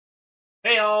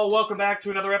Hey all, welcome back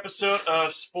to another episode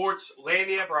of Sports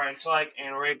Landia. Brian Syke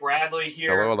and Ray Bradley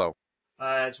Hello, here, hello.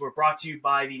 as we're brought to you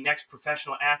by the Next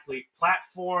Professional Athlete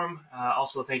platform.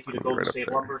 Also, thank you to Golden Right up State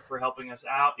there. Lumber for helping us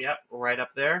out. Yep, we're right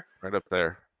up there. Right up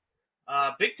there.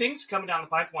 Big things coming down the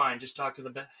pipeline. Just talked to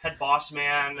the head boss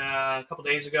man a couple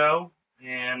days ago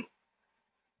and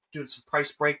doing some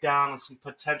price breakdown and some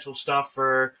potential stuff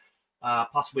for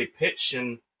possibly a pitch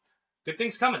and good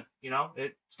things coming.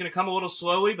 It's going to come a little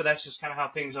slowly, but that's just kind of how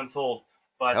things unfold.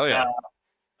 But Hell yeah.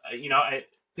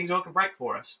 things are looking bright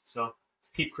for us. So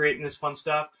let's keep creating this fun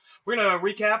stuff. We're going to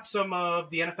recap some of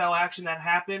the NFL action that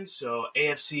happened. So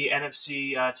AFC,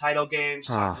 NFC title games,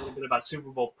 talk a little bit about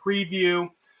Super Bowl preview,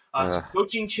 some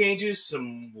coaching changes,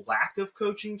 some lack of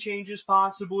coaching changes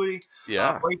possibly.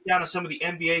 Yeah. Breakdown of some of the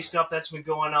NBA stuff that's been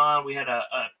going on. We had a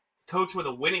coach with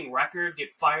a winning record get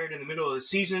fired in the middle of the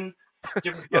season.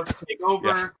 Different coaches take over.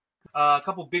 Yeah. A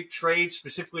couple big trades,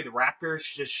 specifically the Raptors,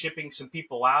 just shipping some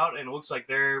people out, and it looks like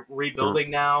they're rebuilding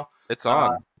now. It's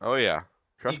on. Oh, yeah.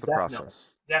 Trust the process.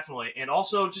 Definitely. And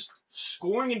also just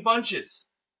scoring in bunches.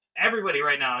 Everybody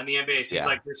right now in the NBA seems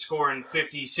like they're scoring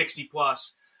 50, 60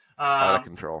 plus. Out of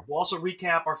control. We'll also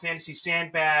recap our fantasy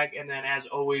sandbag, and then, as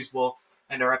always, we'll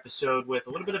end our episode with a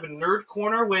little bit of a nerd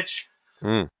corner, which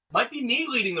might be me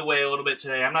leading the way a little bit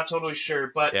today. I'm not totally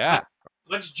sure, but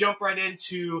let's jump right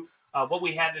into what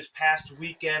we had this past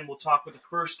weekend. We'll talk with the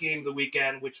first game of the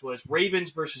weekend, which was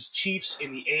Ravens versus Chiefs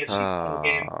in the AFC title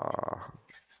game.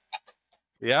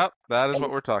 Yep, that is what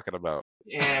we're talking about.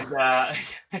 And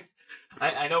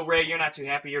I know, Ray, you're not too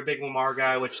happy. You're a big Lamar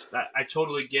guy, which I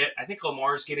totally get. I think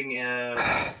Lamar's getting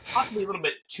possibly a little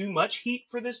bit too much heat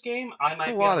for this game. I might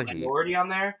be a minority on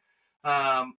there.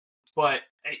 But,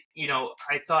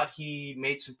 I thought he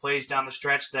made some plays down the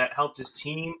stretch that helped his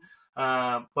team.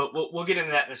 But we'll get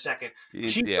into that in a second.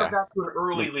 Chiefs got back to an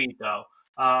early lead, though.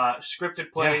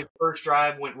 Scripted play, first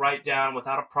drive went right down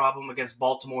without a problem against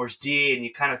Baltimore's D, and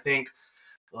you kind of think,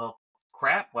 well,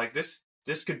 crap, like this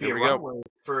could be a runaway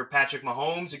for Patrick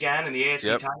Mahomes again in the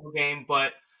AFC title game,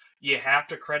 but you have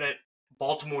to credit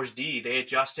Baltimore's D. They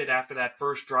adjusted after that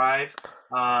first drive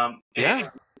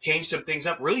and changed some things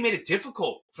up, really made it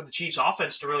difficult for the Chiefs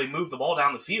offense to really move the ball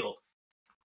down the field.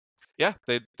 Yeah,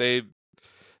 they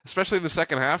especially in the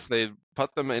second half, they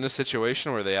put them in a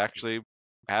situation where they actually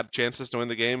had chances to win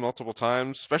the game multiple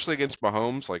times, especially against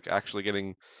Mahomes, like actually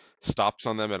getting stops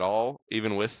on them at all,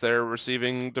 even with their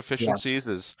receiving deficiencies,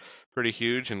 is pretty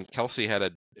huge. And Kelsey had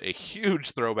a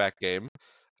huge throwback game.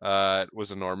 It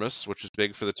was enormous, which is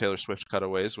big for the Taylor Swift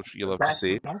cutaways, which you love to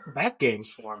see. Back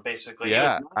games for him, basically.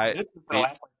 Yeah, the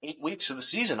last 8 weeks of the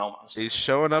season almost. He's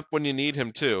showing up when you need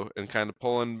him too, and kind of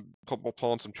pulling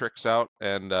some tricks out.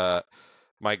 And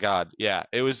my God, yeah,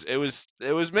 it was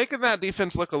making that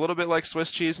defense look a little bit like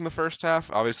Swiss cheese in the first half.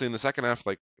 Obviously, in the second half,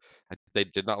 like they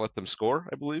did not let them score,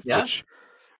 I believe,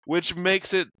 which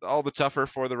makes it all the tougher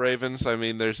for the Ravens. I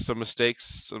mean, there's some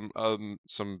mistakes,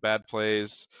 some bad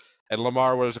plays, and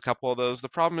Lamar was a couple of those. The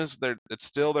problem is it's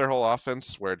still their whole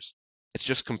offense where it's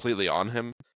just completely on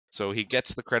him. So he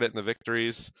gets the credit in the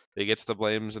victories, he gets the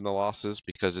blames in the losses,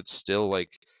 because it's still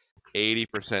like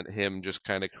 80% him just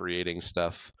kind of creating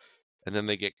stuff. And then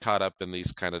they get caught up in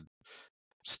these kind of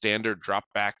standard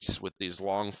dropbacks with these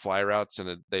long fly routes,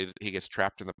 and he gets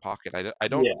trapped in the pocket. I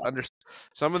don't understand.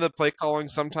 Some of the play calling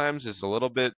sometimes is a little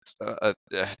bit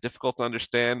difficult to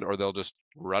understand, or they'll just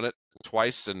run it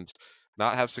twice and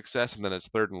not have success, and then it's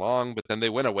third and long. But then they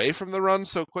went away from the run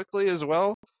so quickly as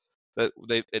well that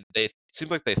they seemed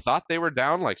like they thought they were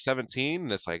down like 17,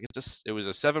 and it's like it was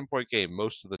a 7-point game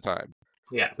most of the time.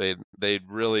 Yeah, they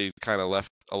really kind of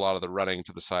left a lot of the running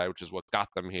to the side, which is what got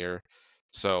them here.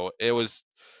 So it was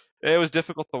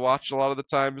difficult to watch a lot of the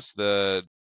times. The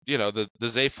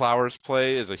Zay Flowers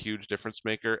play is a huge difference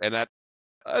maker, and that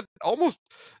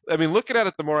looking at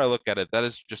it, the more I look at it, that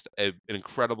is just an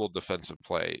incredible defensive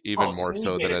play, even more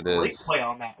so than it is. Great play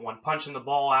on that one, punching the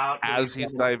ball out as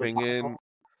he's diving in.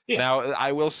 Yeah. Now,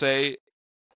 I will say,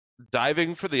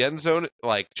 diving for the end zone,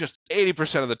 like just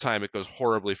 80% of the time, it goes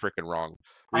horribly freaking wrong.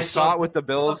 We saw it with the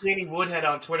Bills. I saw Danny Woodhead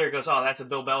on Twitter goes, "Oh, that's a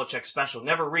Bill Belichick special.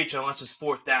 Never reach unless it's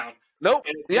fourth down." Nope.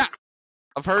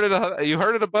 I've heard it. You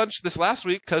heard it a bunch this last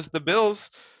week, because the Bills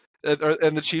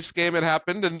and the Chiefs game had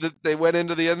happened, and they went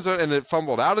into the end zone, and it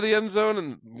fumbled out of the end zone.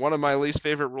 And one of my least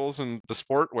favorite rules in the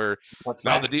sport, where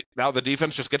now the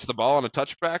defense just gets the ball on a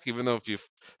touchback, even though if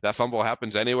that fumble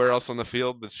happens anywhere else on the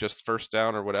field, it's just first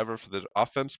down or whatever for the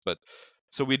offense. But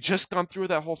so we'd just gone through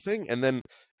that whole thing, and then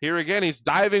here again, he's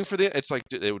diving for it's like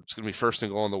it's going to be first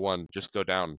and goal on the one, just go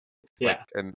down. Yeah,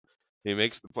 and he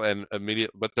makes the play and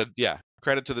immediately. But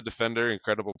credit to the defender,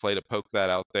 incredible play to poke that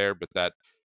out there, but that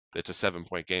it's a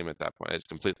 7-point game at that point. It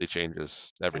completely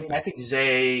changes everything. I think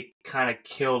Zay kind of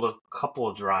killed a couple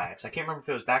of drives. I can't remember if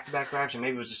it was back-to-back drives or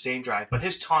maybe it was the same drive, but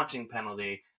his taunting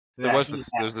penalty It that was he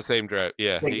it was the same drive.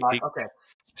 Yeah, had. he Okay.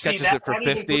 See, catches it for that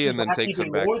even puts 50 me and then back takes him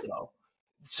even back. more, though.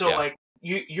 So, Yeah.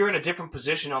 you're in a different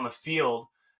position on the field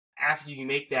after you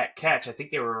make that catch. I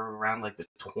think they were around like the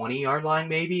 20-yard line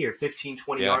maybe, or 15,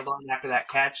 20-yard line after that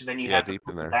catch, and then you have to deep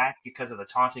put in it there. back because of the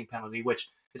taunting penalty, which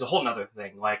is a whole nother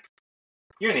thing. Like,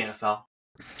 you're in the NFL.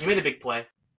 You made a big play.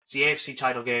 It's the AFC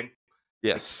title game.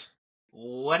 Yes.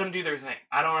 Let them do their thing.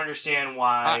 I don't understand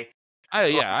why. I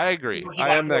agree. He I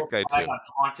got am that guy too. on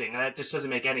taunting. That just doesn't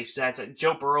make any sense.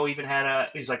 Joe Burrow even had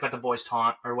he's like, let the boys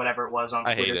taunt or whatever it was on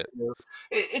Twitter. I hate it.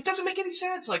 It doesn't make any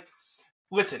sense. Like,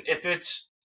 listen, if it's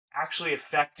actually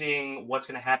affecting what's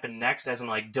going to happen next, as in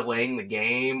like delaying the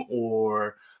game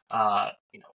or,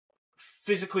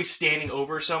 physically standing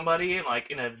over somebody and like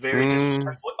in a very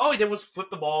disrespectful. All he did was flip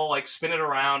the ball, like spin it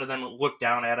around, and then look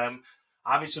down at him.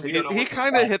 Obviously, we don't know. He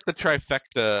kind of hit the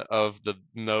trifecta of the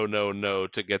no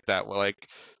to get that. Like,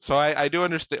 so I do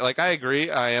understand. Like, I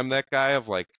agree. I am that guy of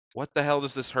like, what the hell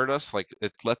does this hurt us? Like,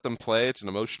 let them play. It's an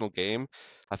emotional game.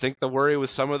 I think the worry with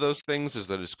some of those things is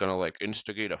that it's going to like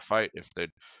instigate a fight if they,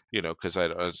 because I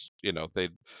was, they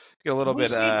get a little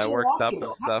bit worked up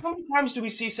and stuff. How many times do we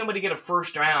see somebody get a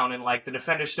first down and like the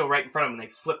defender's still right in front of them and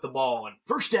they flip the ball and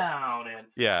first down and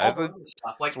all the other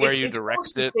stuff? Like, where you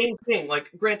direct it. The same thing.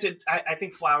 Like, granted, I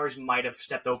think Flowers might have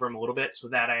stepped over him a little bit, so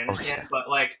that I understand. But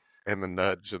like. And the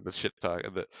nudge and the shit talk.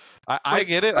 I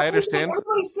get it. I understand.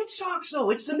 Everybody shit talks though.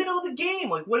 It's the middle of the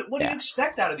game. Like, what do you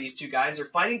expect out of these two guys? They're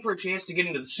fighting for a chance to get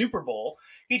into the Super Bowl.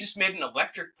 He just made an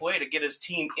electric play to get his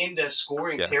team into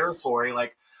scoring territory.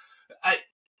 Like,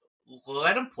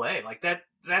 let him play. Like that.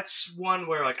 That's one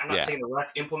where like I'm not saying the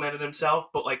ref implemented himself,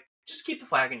 but like just keep the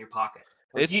flag in your pocket.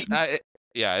 Like,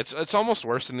 it's almost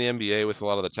worse in the NBA with a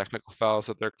lot of the technical fouls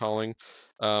that they're calling.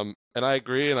 And I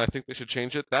agree, and I think they should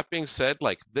change it. That being said,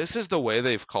 like, this is the way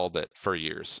they've called it for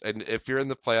years. And if you're in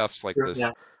the playoffs like this,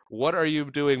 what are you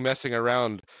doing messing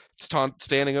around,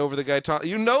 standing over the guy?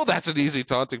 That's an easy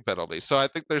taunting penalty. So I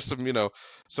think there's some,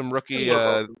 some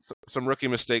rookie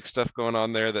mistake stuff going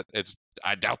on there that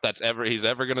I doubt he's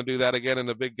ever going to do that again in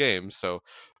a big game. So,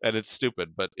 and it's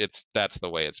stupid, but that's the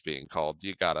way it's being called.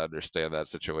 You got to understand that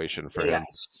situation for him.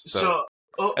 So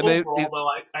overall, though,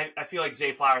 I feel like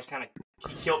Zay Flowers kind of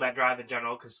killed that drive in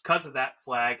general because of that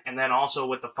flag, and then also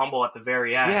with the fumble at the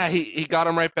very end. Yeah, he got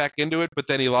him right back into it, but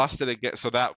then he lost it again.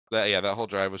 So that whole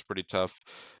drive was pretty tough.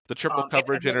 The triple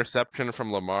coverage interception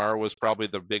from Lamar was probably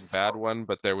the big bad one,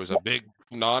 but there was a big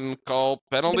non-call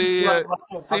penalty. There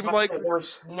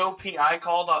was no PI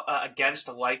called against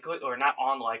a likely, or not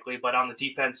unlikely, but on the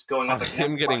defense going up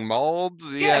against him getting mauled.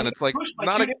 Yeah, and it's like pushed by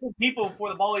two different people before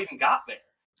the ball even got there.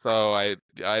 So I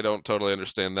don't totally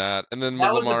understand that. And then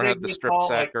Lamar had the strip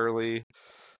sack early,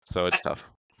 so it's tough.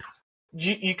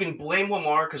 You can blame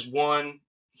Lamar because one,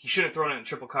 he should have thrown it in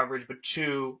triple coverage, but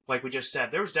two, like we just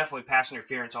said, there was definitely pass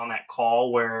interference on that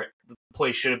call where the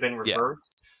play should have been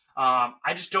reversed. Yeah.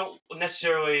 I just don't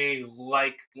necessarily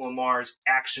like Lamar's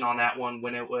action on that one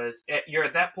when you're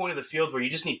at that point of the field where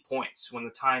you just need points when the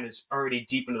time is already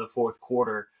deep into the fourth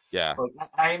quarter. Yeah. Like,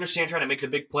 I understand trying to make the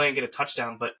big play and get a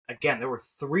touchdown, but again, there were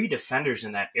 3 defenders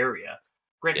in that area.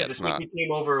 Granted, the safety came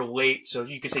over late, so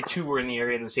you could say 2 were in the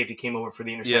area and the safety came over for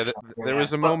the interception. Yeah, there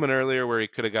was a moment earlier where he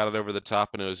could have got it over the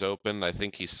top and it was open. I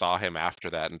think he saw him after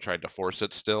that and tried to force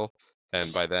it still, and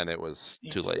by then it was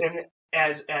too late. And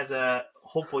as a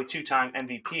hopefully 2-time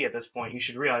MVP at this point, you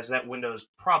should realize that window is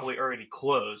probably already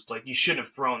closed. Like, you shouldn't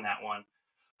have thrown that one.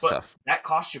 But that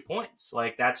cost you points.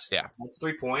 Like, that's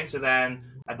 3 points. And then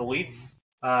I believe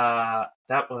that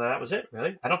was it,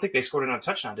 really. I don't think they scored another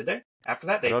touchdown, did they? After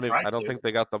that, I don't think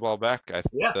they got the ball back.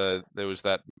 There was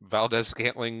that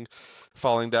Valdez-Scantling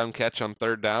falling down catch on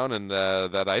 3rd down, and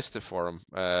that iced it for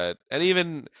them. And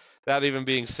even that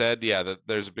being said, that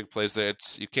there's big plays there.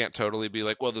 You can't totally be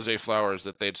like, well, the Zay Flowers,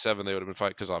 that they had 7, they would have been fine,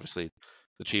 because obviously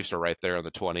the Chiefs are right there on the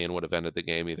 20 and would have ended the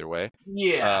game either way.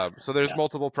 Yeah. So there's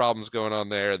multiple problems going on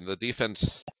there, and the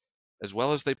defense, as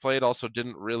well as they played, also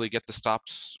didn't really get the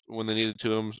stops when they needed to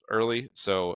them early.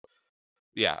 So,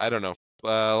 I don't know.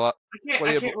 I can't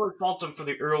really fault them for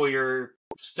the earlier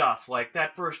stuff. Like,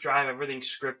 that first drive,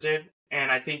 everything's scripted, and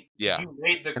I think you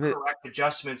made the correct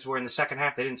adjustments where in the second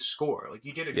half they didn't score. Like,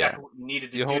 you did exactly what you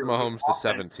needed to do. You hold Mahomes to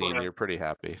 17, you're pretty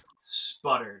happy.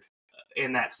 Sputtered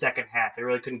in that second half. They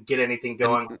really couldn't get anything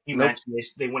going. You mentioned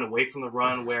they went away from the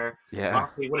run where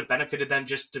honestly it would have benefited them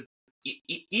just to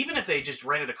even if they just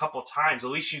ran it a couple times,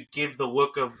 at least you give the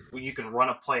look of you can run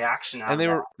a play action out And of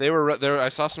that. they were there. I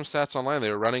saw some stats online. They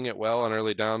were running it well on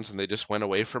early downs, and they just went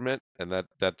away from it, and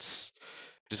that's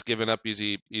just giving up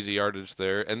easy yardage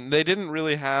there. And they didn't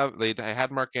really have. They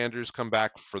had Mark Andrews come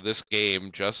back for this game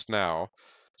just now,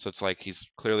 so it's like he's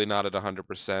clearly not at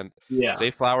 100%. Yeah. Zay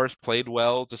Flowers played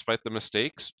well despite the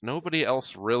mistakes. Nobody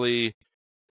else really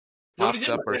popped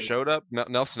up or showed up.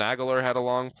 Nelson Aguilar had a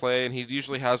long play, and he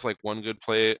usually has like one good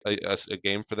play a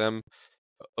game for them.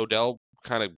 Odell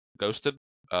kind of ghosted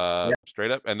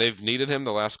straight up, and they've needed him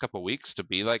the last couple of weeks to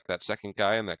be like that second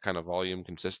guy and that kind of volume,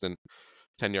 consistent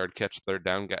 10-yard catch, third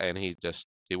down guy, and he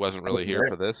wasn't really here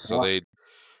for this. So they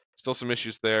still some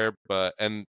issues there,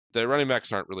 and the running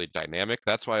backs aren't really dynamic.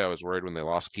 That's why I was worried when they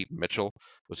lost Keaton Mitchell.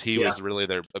 Was really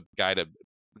their guy to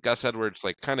Gus Edwards,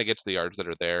 like kind of gets the yards that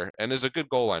are there and is a good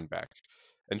goal line back.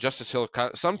 And Justice Hill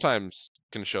sometimes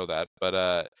can show that,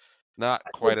 but not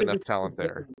quite enough talent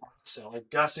there. So like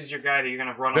Gus is your guy that you're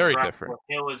going to run very on the different.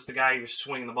 Hill is the guy you're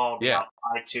swinging the ball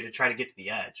outside to try to get to the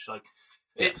edge. Like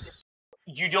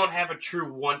you don't have a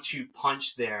true 1-2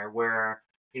 punch there where,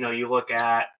 you look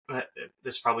at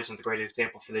this probably isn't the greatest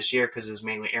example for this year because it was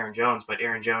mainly Aaron Jones, but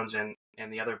Aaron Jones and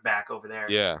the other back over there.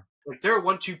 Yeah. Like they're a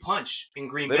 1-2 punch in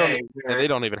Green Bay. And they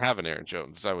don't even have an Aaron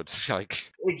Jones, I would say.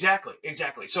 Like Exactly.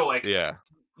 So like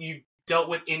you've dealt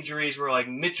with injuries where like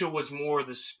Mitchell was more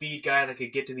the speed guy that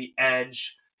could get to the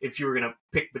edge if you were going to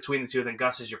pick between the two, then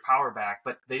Gus is your power back.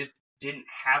 But they just didn't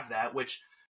have that, which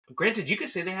granted, you could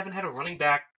say they haven't had a running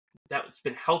back that's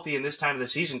been healthy in this time of the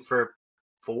season for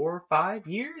 4 or 5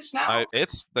 years now.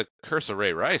 It's the curse of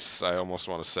Ray Rice, I almost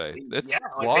want to say. It's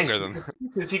longer than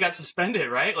since he got suspended,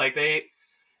 right? Like they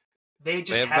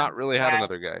have not really had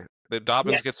another guy. The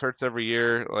Dobbins gets hurt every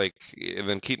year, and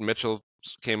then Keaton Mitchell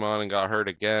came on and got hurt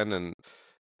again, and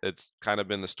it's kind of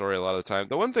been the story a lot of the time.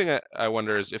 The one thing I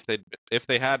wonder is if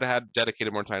they had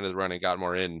dedicated more time to the run and got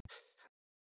more in,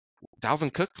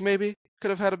 Dalvin Cook maybe could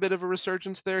have had a bit of a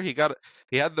resurgence there. He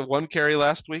had the one carry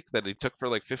last week that he took for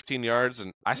like 15 yards,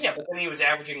 and but then he was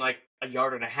averaging like a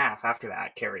yard and a half after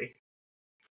that carry.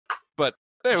 But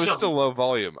it was still low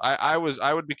volume. I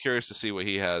would be curious to see what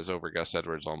he has over Gus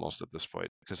Edwards almost at this point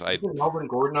because Isn't Melvin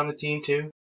Gordon on the team too?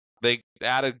 They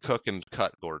added Cook and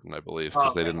cut Gordon, I believe,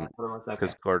 because they didn't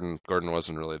because Gordon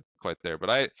wasn't really quite there.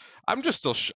 But I'm just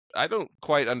still I don't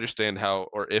quite understand how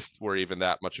or if we're even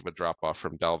that much of a drop off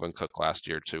from Dalvin Cook last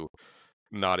year to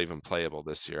not even playable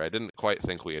this year. I didn't quite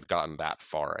think we had gotten that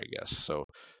far, I guess. So,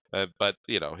 but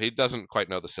he doesn't quite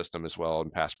know the system as well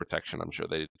in pass protection. I'm sure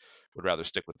they would rather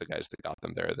stick with the guys that got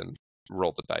them there than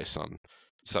roll the dice on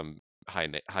some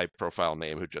high profile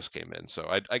name who just came in. So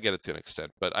I get it to an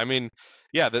extent, but I mean,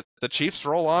 yeah, the Chiefs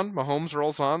roll on, Mahomes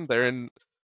rolls on. They're in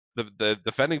the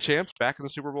defending champs back in the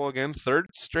Super Bowl again, third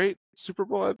straight Super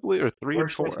Bowl, I believe, or 3 and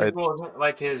 4.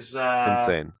 Like his it's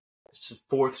insane. It's his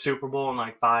 4th Super Bowl in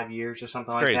like 5 years or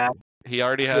something like that. He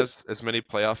already has as many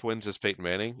playoff wins as Peyton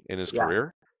Manning in his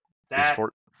career. He's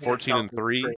 14 and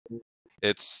 3.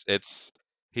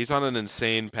 He's on an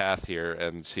insane path here,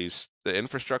 and the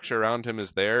infrastructure around him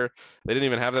is there. They didn't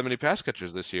even have that many pass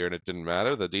catchers this year, and it didn't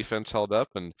matter. The defense held up,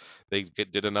 and they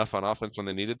did enough on offense when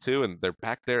they needed to, and they're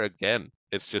back there again.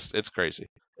 It's crazy.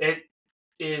 It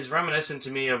is reminiscent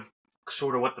to me of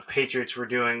sort of what the Patriots were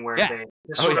doing, where they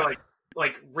just sort of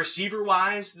like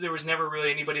receiver-wise, there was never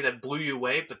really anybody that blew you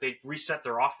away, but they reset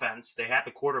their offense. They had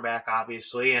the quarterback,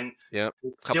 obviously, and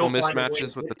couple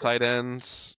mismatches with the tight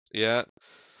ends. Yeah.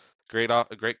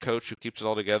 Great coach who keeps it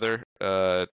all together.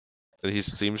 He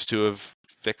seems to have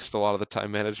fixed a lot of the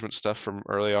time management stuff from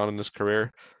early on in his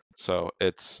career. So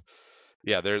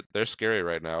they're scary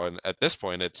right now, and at this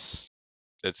point, it's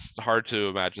hard to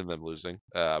imagine them losing.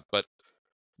 But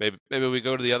maybe we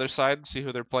go to the other side and see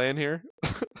who they're playing here.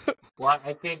 Well,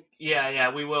 I think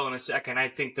we will in a second. I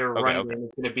think their running game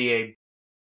is going to be a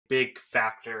big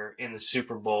factor in the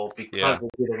Super Bowl because of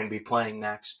who they're going to be playing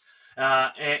next.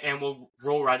 And we'll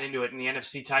roll right into it. In the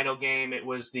NFC title game, it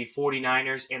was the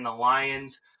 49ers and the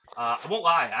Lions. I won't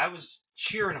lie, I was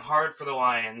cheering hard for the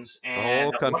Lions. And the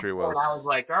whole country was. I was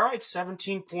like, all right,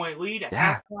 17-point lead at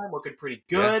halftime, looking pretty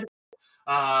good.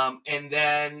 Yeah. And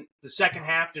then the second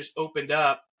half just opened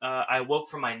up. I woke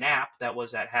from my nap that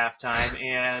was at halftime,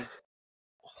 and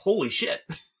holy shit.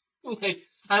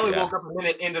 I only woke up a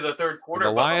minute into the third quarter.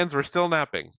 The Lions were still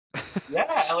napping.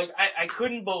 I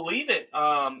couldn't believe it.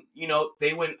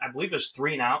 They went, I believe it was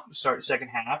 3-and-out to start the second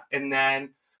half. And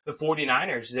then the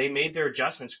 49ers, they made their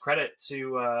adjustments. Credit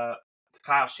to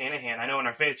Kyle Shanahan. I know in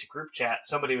our fantasy group chat,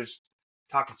 somebody was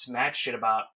talking some mad shit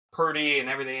about Purdy and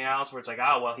everything else, where it's like,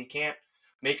 he can't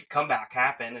make a comeback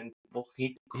happen. And Well, he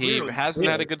He clearly hasn't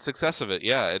had a did. good success of it.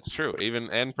 Yeah, it's true.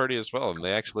 And Purdy as well, and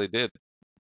they actually did.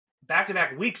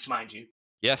 Back-to-back weeks, mind you.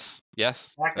 Yes.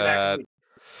 Back-to-back weeks.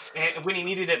 And when he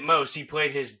needed it most, he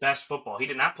played his best football. He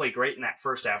did not play great in that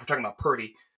first half. We're talking about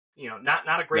Purdy.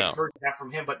 Not a great first half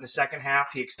from him, but in the second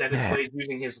half, he extended plays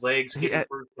using his legs, getting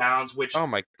first downs, which... Oh,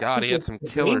 my God, he had some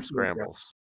killer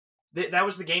scrambles. That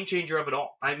was the game changer of it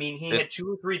all. I mean, he had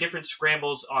 2 or 3 different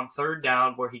scrambles on third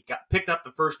down where he picked up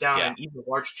the first down and even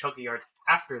large chunky yards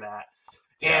after that.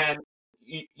 And,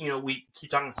 we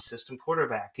keep talking system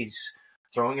quarterback. He's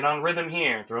throwing it on rhythm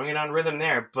here, throwing it on rhythm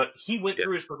there. But he went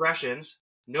through his progressions,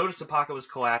 noticed the pocket was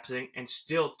collapsing, and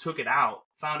still took it out,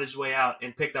 found his way out,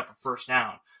 and picked up a first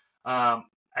down. I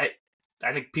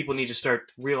think people need to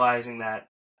start realizing that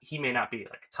he may not be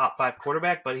like a top 5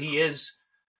 quarterback, but he is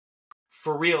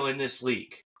for real in this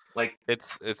league. Like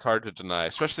it's hard to deny,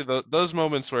 especially those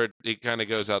moments where it kind of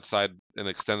goes outside and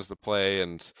extends the play,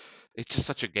 and it's just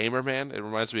such a gamer, man. It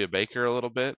reminds me of Baker a little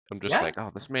bit. I'm just like,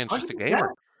 oh, this man's just a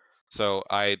gamer. So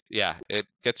it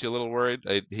gets you a little worried.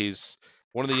 He's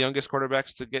one of the youngest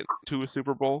quarterbacks to get to a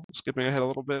Super Bowl, skipping ahead a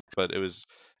little bit, but it's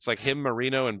like him,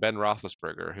 Marino, and Ben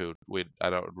Roethlisberger, who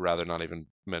I'd rather not even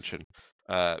mention.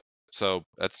 So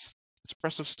it's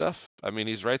impressive stuff. I mean,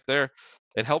 he's right there.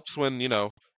 It helps when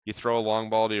you throw a long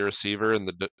ball to your receiver and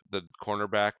the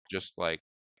cornerback just like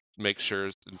makes sure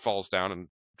it falls down and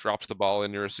drops the ball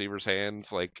in your receiver's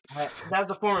hands. Like that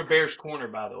was a former Bears corner,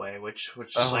 by the way, which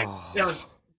like that was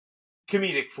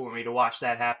comedic for me to watch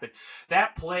that happen.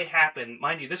 That play happened,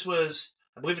 mind you. This was,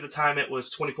 I believe, at the time it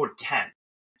was 24-10.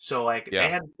 So they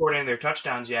hadn't scored any of their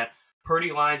touchdowns yet.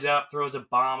 Purdy lines up, throws a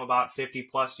bomb about 50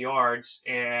 plus yards,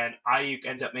 and Ayuk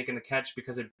ends up making the catch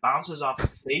because it bounces off the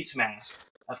face mask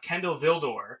of Kendall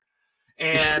Vildor.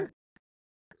 And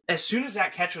as soon as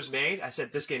that catch was made, I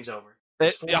said, this game's over.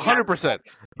 100%.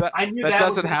 I knew that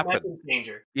doesn't was happen.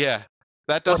 Changer. Yeah.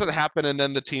 That doesn't happen, and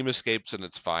then the team escapes and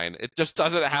it's fine. It just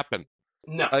doesn't happen.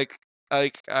 No.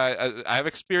 I have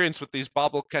experience with these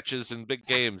bobble catches in big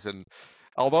games, and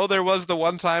although there was the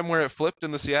one time where it flipped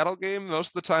in the Seattle game, most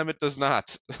of the time it does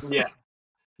not.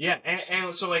 Yeah.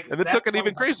 And so and it took an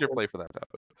even crazier play for that to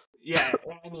happen. Yeah,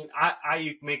 I mean,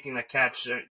 Ayuk making the catch,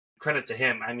 credit to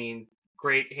him. I mean,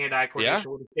 great hand-eye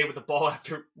coordination. Would stay with the ball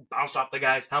after bounced off the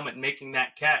guy's helmet, making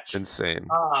that catch. Insane.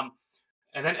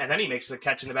 And then he makes the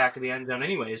catch in the back of the end zone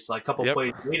anyways, like a couple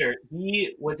plays later.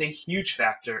 He was a huge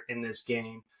factor in this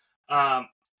game. And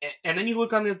then you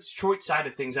look on the Detroit side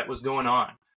of things that was going on.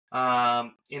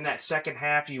 In that second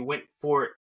half, you went for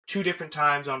it 2 different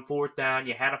times on fourth down.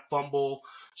 You had a fumble.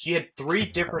 So you had 3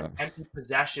 different empty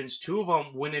possessions. 2 of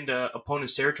them went into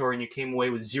opponent's territory, and you came away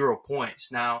with 0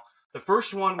 points. Now, the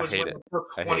first one was when it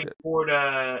took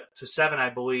 24-7, I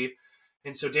believe.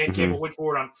 And so Dan Campbell went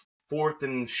forward on 4th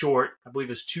and short. I believe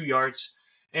it was 2 yards.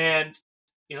 And,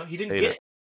 he didn't get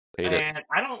it. And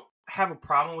I don't have a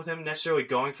problem with him necessarily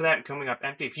going for that and coming up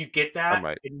empty. If you get that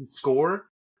and you score,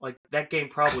 like, that game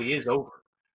probably is over.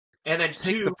 And then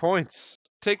Take the points.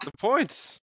 Take the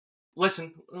points.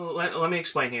 Listen, let me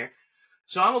explain here.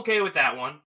 So I'm okay with that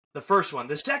one. The first one.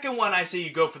 The second one, I say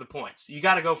you go for the points. You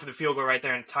got to go for the field goal right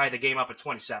there and tie the game up at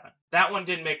 27. That one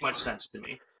didn't make much sense to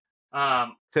me.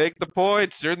 Take the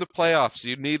points. You're in the playoffs.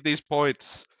 You need these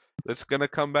points. It's going to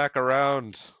come back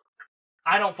around.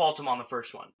 I don't fault him on the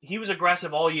first one. He was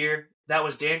aggressive all year. That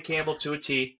was Dan Campbell to a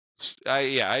T. I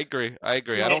agree. I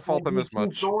don't fault him as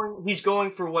much. He's going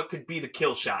for what could be the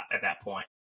kill shot at that point.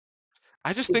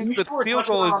 I just think the field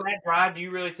goal is... on that drive, do you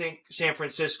really think San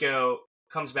Francisco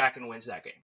comes back and wins that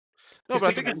game? No, but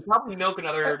I think it's probably milk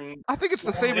another... I think it's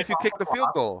the same if you kick the field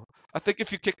goal. I think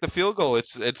if you kick the field goal,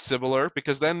 it's similar,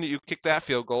 because then you kick that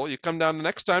field goal, you come down the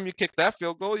next time, you kick that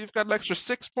field goal, you've got an extra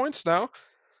 6 points now.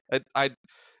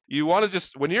 You want to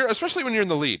just, especially when you're in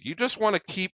the lead, you just want to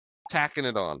keep tacking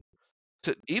it on.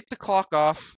 To eat the clock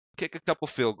off, kick a couple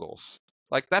field goals.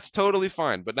 Like, that's totally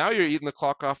fine. But now you're eating the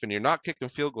clock off and you're not kicking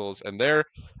field goals, and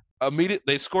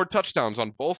they scored touchdowns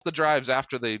on both the drives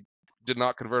after they did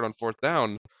not convert on 4th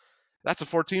down. That's a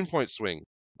 14-point swing.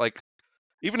 Like,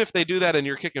 even if they do that and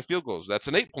you're kicking field goals, that's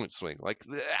an 8-point swing. Like,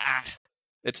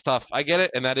 it's tough. I get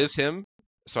it, and that is him,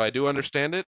 so I do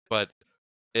understand it. But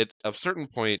at a certain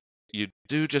point, you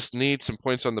do just need some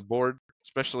points on the board,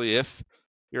 especially if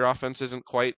your offense isn't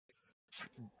quite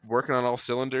working on all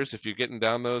cylinders. If you're getting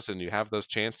down those and you have those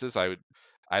chances, I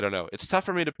don't know. It's tough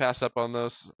for me to pass up on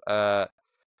those.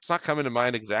 It's not coming to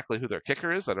mind exactly who their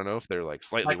kicker is. I don't know if they're like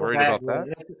slightly worried about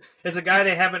that. It's a guy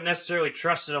they haven't necessarily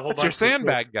trusted a whole bunch. It's your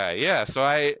sandbag guy, yeah. So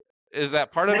Is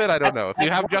that part of it? I don't know. If you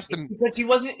have Justin, because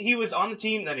he was on the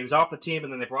team, then he was off the team,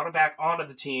 and then they brought him back onto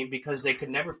the team because they could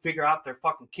never figure out their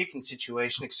fucking kicking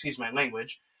situation. Excuse my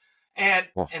language, and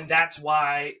that's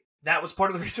why that was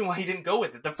part of the reason why he didn't go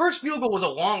with it. The first field goal was a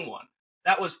long one.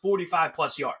 That was 45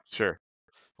 plus yards. Sure.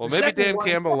 Well, maybe Dan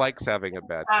Campbell likes having a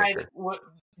bad kicker.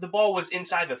 The ball was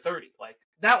inside the 30. Like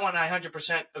that one, I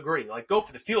 100% agree. Like go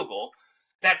for the field goal.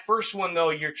 That first one, though,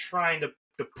 you're trying to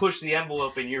push the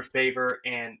envelope in your favor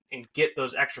and get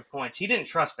those extra points. He didn't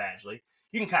trust Badgley.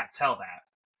 You can kind of tell that.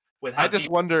 I just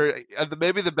wonder,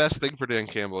 maybe the best thing for Dan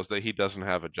Campbell is that he doesn't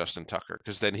have a Justin Tucker,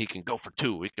 because then he can go for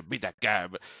two. He could be that guy.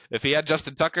 But if he had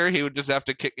Justin Tucker, he would just have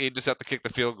to kick. He'd just have to kick the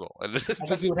field goal, and it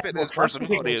doesn't fit his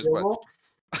personality as much.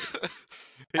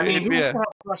 I mean, who would have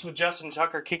trust with Justin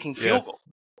Tucker kicking field goal?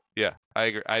 Yeah, I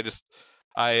agree.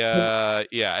 Yeah,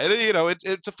 and, you know,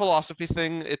 it's a philosophy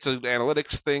thing. It's an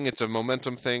analytics thing. It's a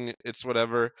momentum thing. It's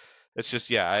whatever. It's just,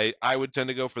 yeah, I would tend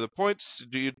to go for the points.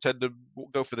 Do you tend to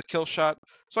go for the kill shot?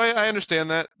 So I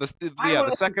understand that. The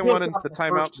second one and the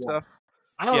timeout stuff.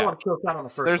 I don't want to kill shot on the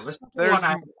first one. The second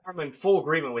one, I'm in full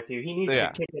agreement with you. He needs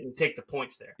to kick it and take the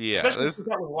points there. Yeah, especially if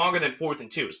that was longer than 4th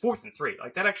and 2. It's 4th and 3.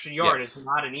 Like, that extra yard is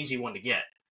not an easy one to get.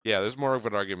 Yeah, there's more of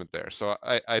an argument there. So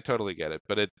I totally get it.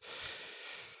 But it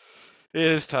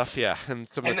is tough, yeah. And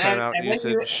some of the timeout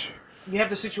usage. You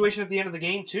have the situation at the end of the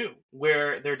game, too,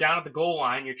 where they're down at the goal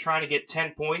line. You're trying to get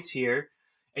 10 points here,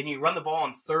 and you run the ball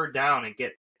on 3rd down and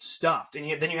get stuffed.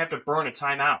 And then you have to burn a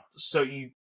timeout. So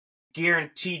you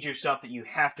guaranteed yourself that you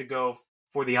have to go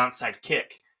for the onside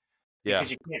kick. Yeah.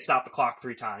 Because you can't stop the clock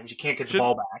 3 times. You can't get the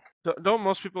ball back. Don't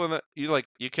most people in that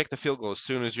you kick the field goal as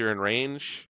soon as you're in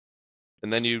range,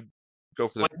 and then you go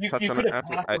for the touch on it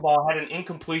after? Passed the ball, had an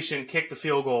incompletion, kick the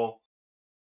field goal,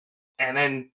 and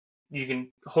then you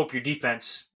can hope your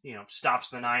defense, stops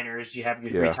the Niners. You have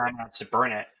your 3 timeouts to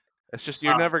burn it. It's just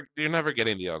you're never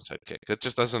getting the onside kick. It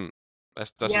just doesn't.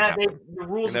 That doesn't happen. The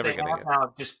rules that they have now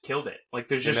have just killed it. Like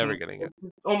there's just never getting it.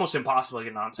 Almost impossible to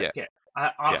get an onside kick.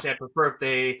 Honestly, I'd prefer if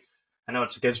they. I know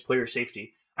it's against player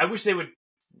safety. I wish they would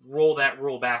roll that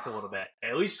rule back a little bit.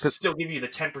 At least still give you the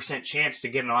 10% chance to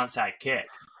get an onside kick.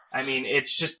 I mean,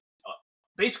 it's just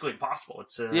basically impossible.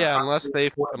 It's unless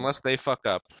they fuck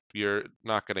up, you're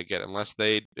not going to get it. Unless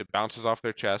it bounces off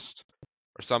their chest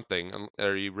or something,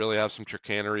 or you really have some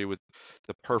chicanery with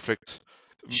the perfect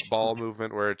ball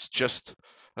movement where it's just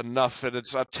enough and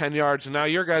it's 10 yards and now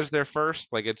your guy's there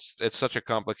first. Like it's such a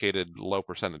complicated low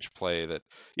percentage play that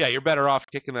you're better off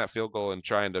kicking that field goal and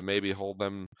trying to maybe hold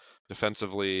them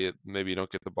defensively. Maybe you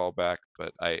don't get the ball back,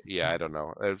 but I don't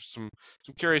know. There's some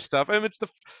curious stuff. I mean,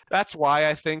 that's why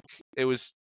I think it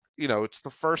was, it's the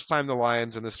first time the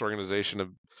Lions and this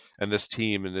organization and this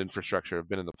team and infrastructure have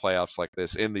been in the playoffs like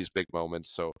this in these big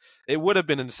moments. So it would have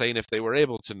been insane if they were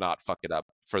able to not fuck it up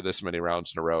for this many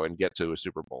rounds in a row and get to a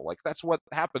Super Bowl. Like that's what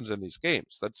happens in these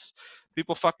games. That's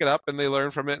people fuck it up and they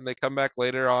learn from it and they come back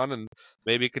later on and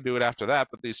maybe could do it after that.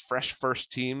 But these fresh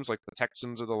first teams like the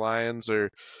Texans or the Lions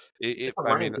it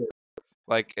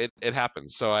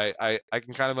happens. So I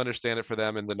can kind of understand it for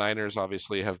them. And the Niners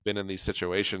obviously have been in these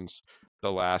situations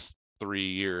the last 3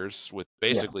 years with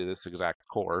basically this exact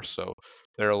core. So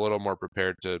they're a little more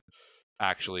prepared to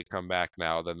actually come back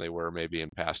now than they were maybe in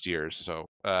past years. So,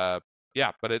 but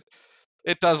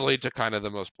it does lead to kind of the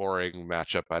most boring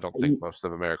matchup I don't think most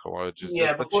of America wants. Just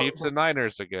the Chiefs and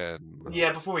Niners again.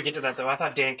 Yeah, before we get to that, though, I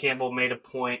thought Dan Campbell made a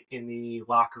point in the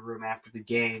locker room after the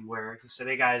game where he said,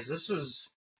 hey, guys, this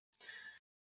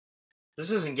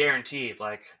isn't guaranteed.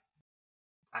 Like,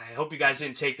 I hope you guys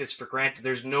didn't take this for granted.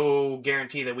 There's no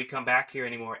guarantee that we come back here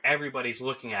anymore. Everybody's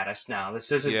looking at us now. This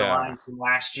isn't the Lions from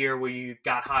last year where you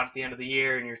got hot at the end of the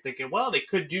year and you're thinking, well, they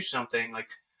could do something. Like,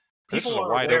 people are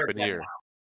wide open year. Now.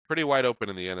 Pretty wide open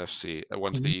in the NFC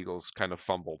once the Eagles kind of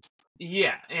fumbled.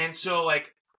 Yeah, and so,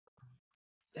 like,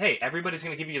 hey, everybody's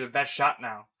going to give you the best shot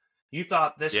now. You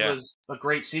thought this was a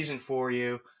great season for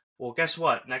you. Well, guess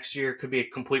what? Next year could be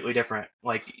completely different.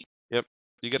 Like,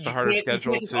 you get the harder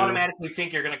schedule, you can't just automatically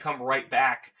think you're going to come right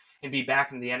back and be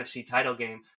back in the NFC title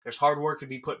game. There's hard work to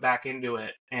be put back into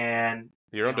it. And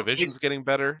your own division's getting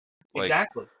better. Like,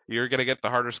 exactly. You're going to get the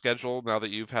harder schedule now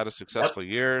that you've had a successful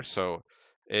year. So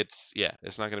it's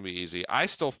not going to be easy. I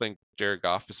still think Jared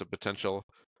Goff is a potential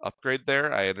upgrade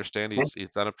there. I understand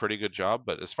he's done a pretty good job.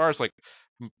 But as far as like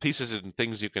pieces and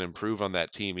things you can improve on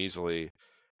that team easily,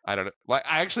 I don't know. Like,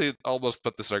 I actually almost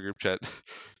put this in our group chat.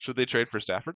 Should they trade for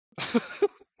Stafford?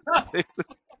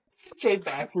 Trade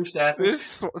back for Stafford.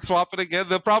 Just swap it again.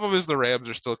 The problem is the Rams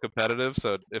are still competitive,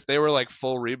 so if they were like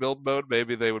full rebuild mode,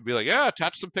 maybe they would be like, yeah,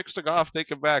 attach some picks to Goff, take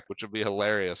him back, which would be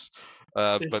hilarious.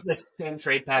 But the same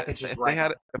trade packages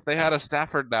if they had a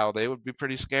Stafford now, they would be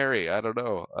pretty scary. I don't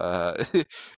know.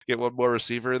 Get one more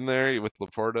receiver in there with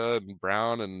Laporta and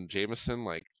Brown and Jameson.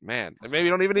 Like, man, and maybe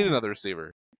you don't even need another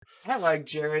receiver. I like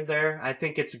Jared there. I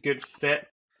think it's a good fit.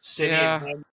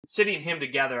 City and him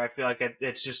together, I feel like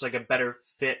it's just like a better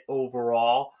fit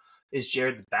overall. Is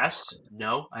Jared the best?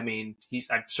 No. I mean,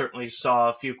 I certainly saw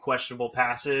a few questionable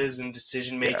passes and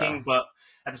decision making, but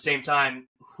at the same time,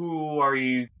 who are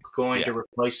you going to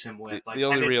replace him with? The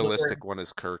only realistic one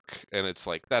is Kirk, and it's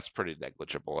like that's pretty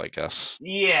negligible, I guess.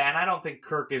 Yeah, and I don't think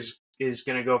Kirk is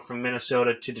going to go from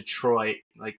Minnesota to Detroit.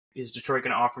 Like, is Detroit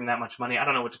going to offer him that much money? I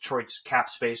don't know what Detroit's cap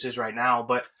space is right now,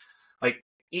 but like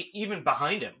even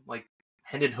behind him, like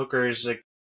Hendon Hooker is like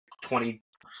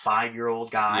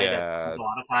 25-year-old guy that spent a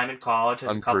lot of time in college,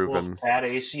 has unproven. a couple of bad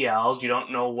ACLs. You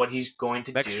don't know what he's going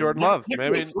to do. Next Jordan Love.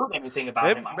 Maybe anything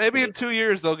about him. Maybe in 2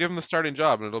 years they'll give him the starting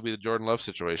job and it'll be the Jordan Love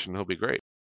situation. He'll be great.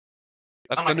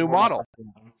 That's the new model.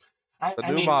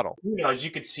 The new model. Who knows?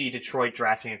 You could see Detroit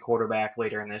drafting a quarterback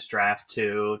later in this draft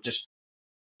too, just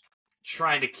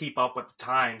trying to keep up with the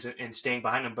times and staying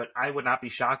behind them. But I would not be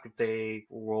shocked if they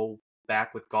roll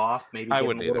back with Goff. Maybe I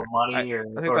wouldn't either. Money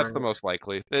I think that's the most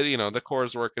likely. The core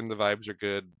is working, the vibes are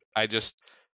good.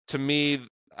 To me,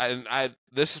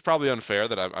 this is probably unfair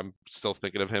that I'm still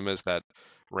thinking of him as that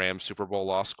Rams Super Bowl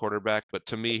loss quarterback, but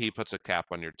to me, he puts a cap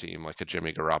on your team like a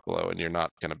Jimmy Garoppolo, and you're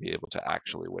not going to be able to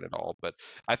actually win it all. But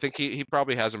I think he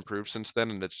probably has improved since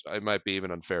then, and it might be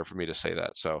even unfair for me to say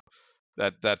that. So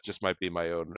that just might be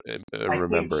my own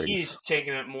remembering. I think he's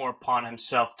taking it more upon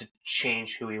himself to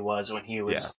change who he was when he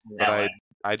was. But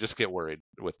I just get worried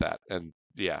with that, and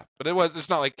but it's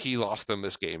not like he lost them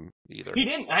this game either. He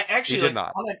didn't. He did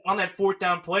not. On that fourth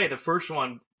down play, the first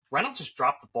one, Reynolds just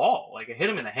dropped the ball. Like, it hit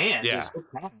him in the hand. Yeah.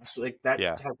 Pass. Like, that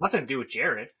has nothing to do with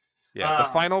Jared. Yeah, the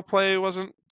final play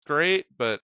wasn't great,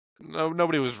 but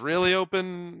nobody was really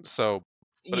open. So,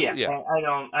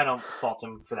 I don't fault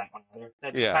him for that one either.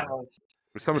 That's kind of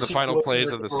some of the final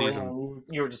plays of the season.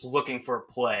 You were just looking for a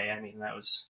play. I mean, that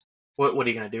was what are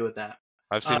you going to do that?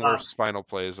 I've seen worse final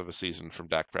plays of a season from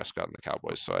Dak Prescott and the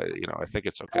Cowboys, so I think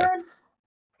it's okay.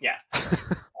 Yeah.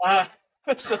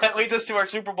 So that leads us to our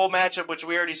Super Bowl matchup, which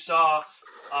we already saw.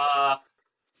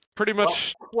 Pretty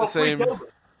much the same.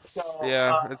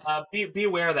 So, be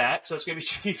aware of that. So it's going to be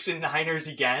Chiefs and Niners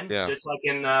again, just like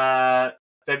in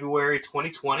February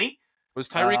 2020. Was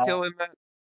Tyreek Hill in that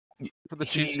for the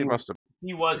Chiefs? He must have.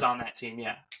 He was on that team,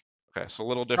 yeah. Okay, so a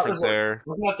little different there.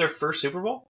 Wasn't that their first Super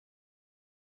Bowl?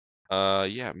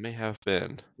 It may have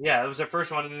been. Yeah, it was their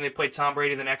first one, and then they played Tom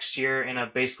Brady the next year in a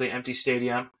basically empty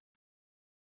stadium.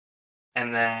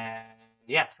 And then,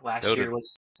 last year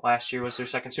was their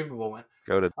second Super Bowl win.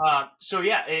 Goated.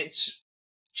 It's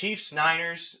Chiefs,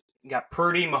 Niners. You got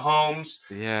Purdy, Mahomes.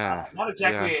 Yeah. Not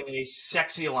exactly a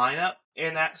sexy lineup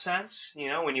in that sense.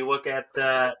 When you look at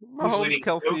Mahomes,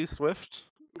 Kelsey, Swift.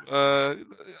 I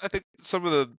think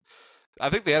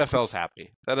the NFL's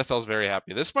happy. The NFL's very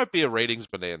happy. This might be a ratings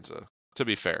bonanza, to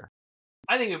be fair.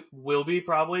 I think it will be,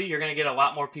 probably. You're going to get a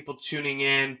lot more people tuning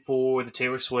in for the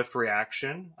Taylor Swift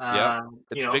reaction.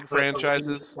 It's big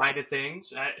franchises. Side of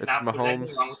things. It's not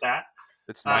Mahomes. Wrong with that.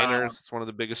 It's Niners. It's one of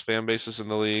the biggest fan bases in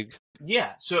the league.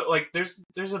 Yeah, so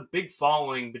there's a big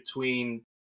following between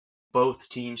both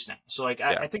teams now. So I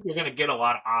think you're going to get a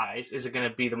lot of eyes. Is it going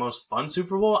to be the most fun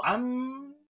Super Bowl?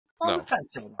 I'm on the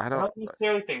fence. I don't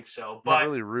necessarily think so. But not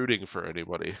really rooting for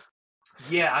anybody.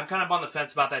 Yeah, I'm kind of on the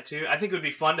fence about that too. I think it would be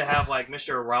fun to have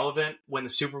Mr. Irrelevant win the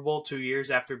Super Bowl 2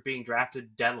 years after being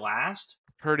drafted dead last.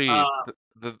 Purdy,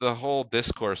 the whole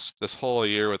discourse this whole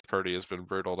year with Purdy has been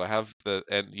brutal. To have the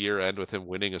year end with him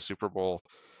winning a Super Bowl,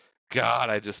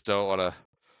 God, I just don't want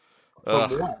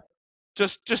to.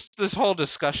 Just this whole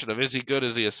discussion of is he good,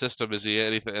 is he a system, is he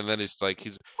anything, and then he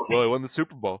won the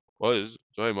Super Bowl. Well,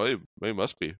 he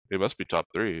must be top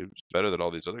 3. He's better than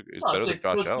all these other guys. He's better than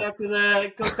Josh Allen.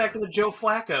 It goes back to the Joe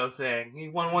Flacco thing. He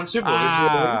won one Super Bowl. He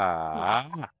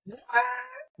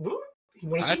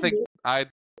won a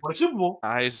Super Bowl.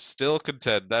 I still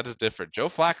contend that is different. Joe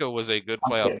Flacco was a good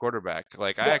playoff quarterback.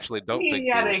 I actually don't think he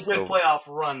had a good playoff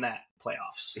run that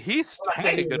playoffs. He's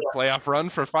had a good playoff run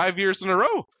for 5 years in a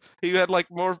row. He had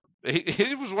more.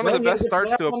 He was one of the best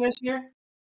starts to this year.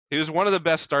 He was one of the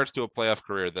best starts to a playoff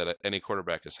career that any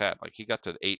quarterback has had. He got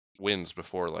to 8 wins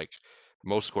before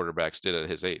most quarterbacks did at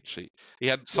his age. He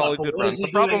had solid good runs. The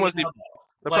problem was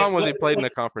he played in a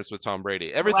conference with Tom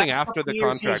Brady. Everything after the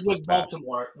contract was bad.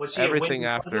 Baltimore. Was he everything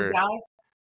after?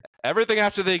 Everything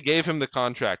after they gave him the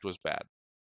contract was bad.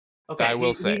 Okay, I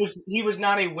will say he was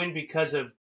not a win because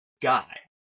of Guy.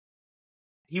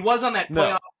 He was on that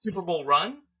playoff Super Bowl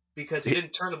run because he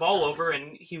didn't turn the ball over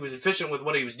and he was efficient with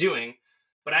what he was doing.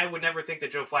 But I would never think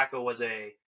that Joe Flacco was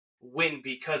a win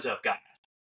because of Guy.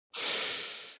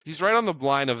 He's right on the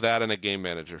line of that and a game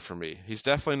manager for me. He's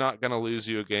definitely not going to lose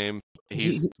you a game.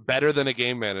 He's better than a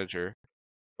game manager,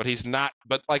 but he's not.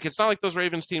 But like, it's not like those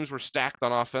Ravens teams were stacked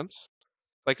on offense.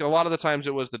 Like a lot of the times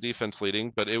it was the defense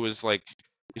leading, but it was like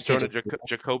he's throwing to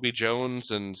Jacoby Jones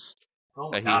and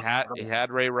he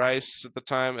had Ray Rice at the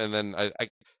time, and then I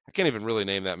can't even really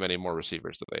name that many more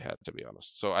receivers that they had, to be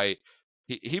honest. So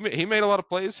he made a lot of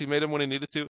plays. He made them when he needed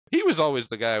to. He was always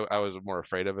the guy I was more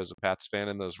afraid of as a Pats fan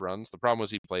in those runs. The problem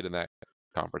was he played in that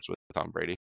conference with Tom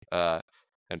Brady and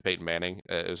Peyton Manning.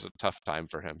 It was a tough time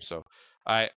for him. So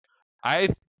I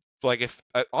like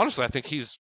honestly I think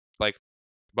he's like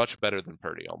much better than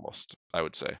Purdy almost. I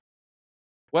would say.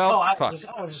 Well, I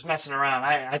was just messing around.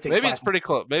 I think maybe it's pretty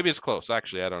close. Maybe it's close.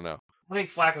 Actually, I don't know. I think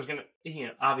Flacco's going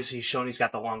to, obviously he's shown he's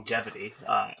got the longevity,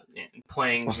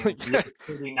 playing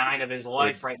 39 of his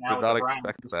life right now with the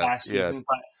Browns this past season.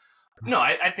 But no,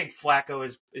 I think Flacco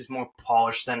is more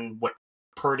polished than what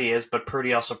Purdy is, but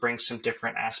Purdy also brings some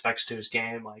different aspects to his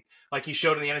game. Like he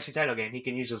showed in the NFC title game, he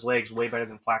can use his legs way better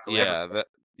than Flacco ever.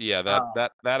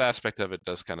 That aspect of it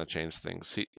does kind of change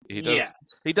things. He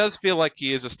does feel like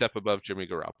he is a step above Jimmy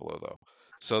Garoppolo though.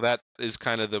 So that is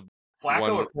kind of the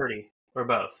Flacco or Purdy or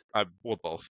both.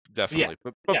 Both definitely,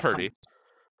 but Purdy.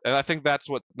 And I think that's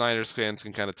what Niners fans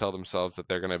can kind of tell themselves that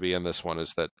they're going to be in this one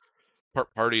is that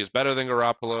Purdy is better than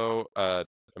Garoppolo. I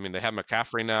mean, they have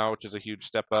McCaffrey now, which is a huge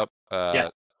step up.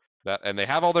 And they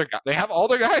have all their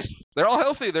guys. They're all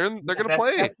healthy. They're going to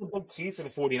play. That's the big key for the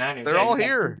 49ers. They're all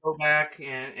here. Go back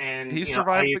and he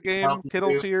survived the game.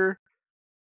 Kittle's here.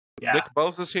 Yeah. Nick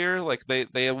Bosa's here. Like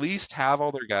they at least have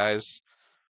all their guys.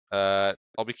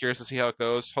 I'll be curious to see how it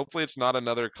goes. Hopefully, it's not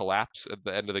another collapse at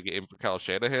the end of the game for Kyle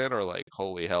Shanahan, or like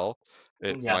holy hell,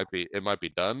 it might be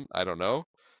done. I don't know.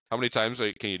 How many times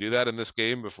can you do that in this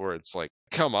game before it's like,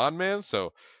 come on, man?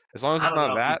 So as long as it's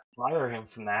not that, fire him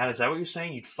from that. Is that what you're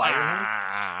saying? You'd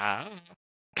fire him?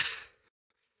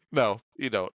 No, you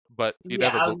don't. But you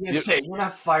never. I was gonna say you're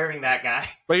not firing that guy.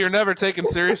 But you're never taken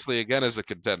seriously again as a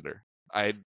contender.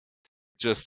 I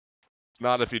just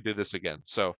not if you do this again.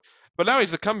 So. But now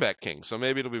he's the comeback king, so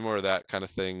maybe it'll be more of that kind of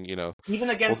thing, Even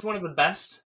against one of the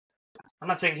best. I'm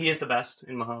not saying he is the best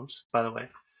in Mahomes, by the way,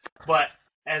 but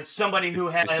as somebody who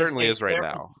has certainly is right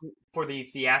now for the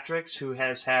theatrics, who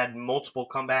has had multiple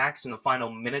comebacks in the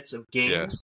final minutes of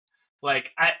games,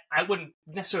 like I wouldn't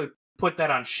necessarily put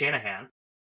that on Shanahan.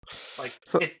 Like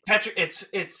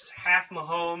it's half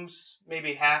Mahomes,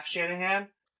 maybe half Shanahan.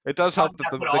 It does help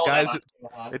that the guys.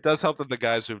 It does help that the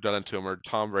guys who've done it to him are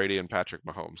Tom Brady and Patrick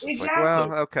Mahomes. It's exactly. Like,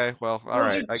 well, okay, well, all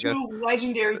right. I guess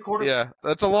legendary quarterbacks. Yeah,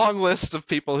 that's a long list of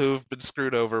people who've been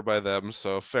screwed over by them.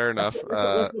 So fair enough. It's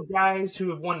a list of guys who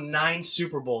have won 9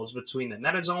 Super Bowls between them.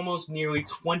 That is almost nearly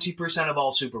 20% of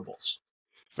all Super Bowls.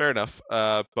 Fair enough.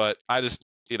 But I just.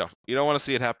 You don't want to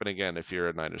see it happen again if you're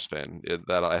a Niners fan.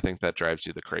 I think that drives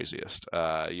you the craziest.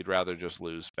 You'd rather just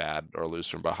lose bad or lose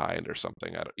from behind or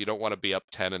something. You don't want to be up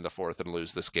 10 in the fourth and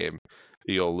lose this game.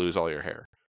 You'll lose all your hair.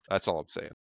 That's all I'm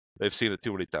saying. They've seen it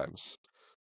too many times.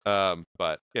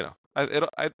 But I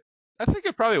think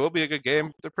it probably will be a good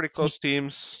game. They're pretty close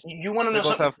teams. You want to know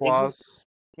something? Both have flaws.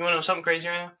 You want to know something crazy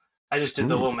right now? I just did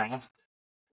the little math.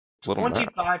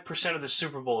 25% of the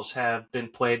Super Bowls have been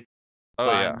played.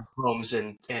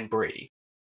 Mahomes and Brady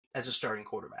as a starting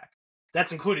quarterback.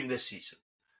 That's including this season.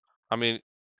 I mean,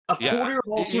 a quarter of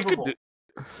all Super Bowls.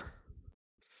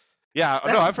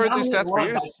 I've heard these stats for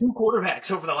years. 2 quarterbacks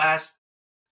over the last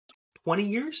 20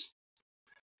 years.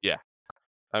 Yeah,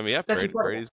 I mean,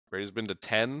 Brady's been to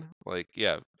 10. Like,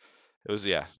 it was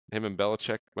him and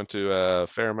Belichick went to a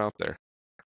fair amount there.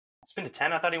 It's been to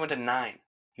 10. I thought he went to 9.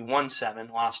 He won 7,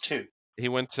 lost 2. He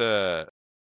went to.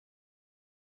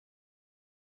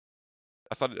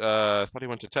 I thought he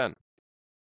went to 10.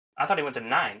 I thought he went to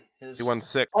 9. He won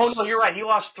 6. Oh no, you're right. He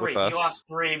lost 3. He lost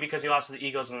 3 because he lost to the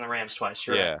Eagles and the Rams twice.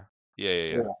 You're right.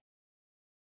 Yeah.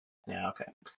 Yeah. Okay,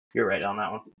 you're right on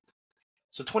that one.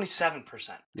 So 27%.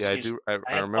 Yeah, I do.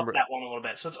 I remember that one a little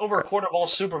bit. So it's over a quarter of all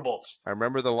Super Bowls. I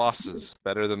remember the losses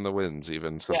better than the wins,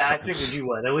 even. Sometimes. Yeah, I figured you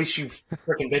would. At least you've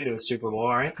freaking been to a Super Bowl,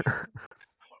 all right?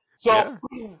 So.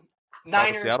 Yeah.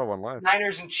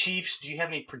 Niners and Chiefs, do you have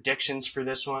any predictions for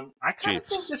this one? I kind of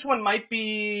think this one might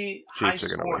be high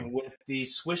scoring with the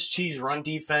Swiss cheese run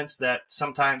defense that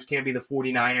sometimes can be the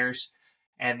 49ers.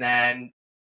 And then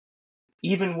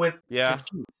even with Yeah. the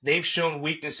Chiefs, they've shown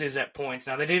weaknesses at points.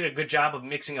 Now, they did a good job of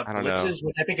mixing up blitzes,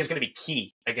 which I think is going to be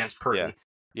key against Purdy.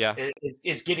 Yeah.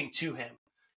 Is getting to him.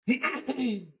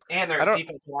 And their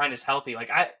defensive line is healthy. Like,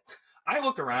 I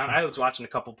look around. I was watching a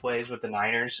couple plays with the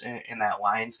Niners in that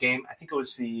Lions game. I think it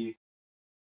was the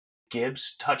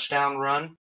Gibbs touchdown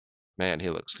run. Man, he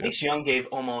looks good. Chase Young gave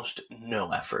almost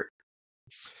no effort.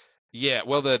 Yeah,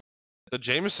 well, the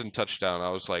Jameson touchdown, I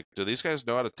was like, do these guys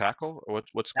know how to tackle? Or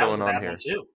what's going on here?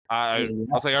 Too. I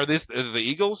was like, are the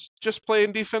Eagles just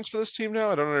playing defense for this team now?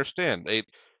 I don't understand. They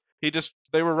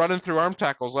were running through arm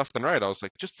tackles left and right. I was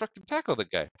like, just fucking tackle the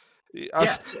guy.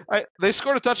 They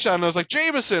scored a touchdown, and I was like,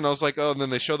 Jameson. I was like, oh, and then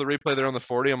they show the replay there on the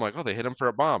 40. I'm like, oh, they hit him for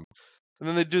a bomb. And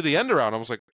then they do the end around. I was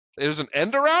like, there's an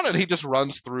end around, and he just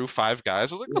runs through 5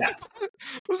 guys. I was like,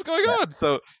 what's going on?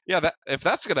 So, if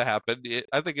that's going to happen,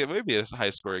 I think it may be a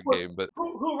high-scoring game. But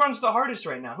who runs the hardest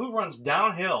right now? Who runs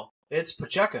downhill? It's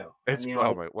Pacheco.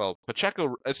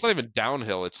 Pacheco, it's not even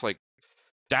downhill. It's like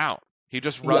down. He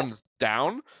just runs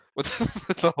down with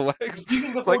the legs.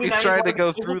 Like he's trying to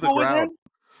go through the ground.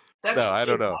 I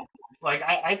don't know. Like,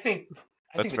 I think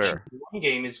the Chiefs run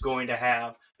game is going to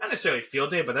have, not necessarily a field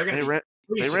day, but they're going to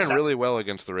be They ran really well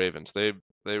against the Ravens. They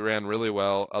ran really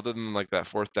well. Other than like that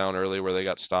 4th down early where they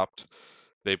got stopped,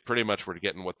 they pretty much were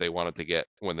getting what they wanted to get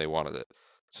when they wanted it.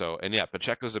 So, and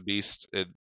Pacheco's a beast.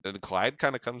 And Clyde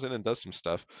kind of comes in and does some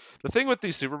stuff. The thing with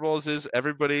these Super Bowls is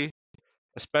everybody,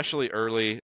 especially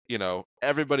early,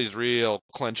 everybody's real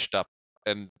clenched up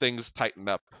and things tighten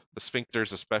up. The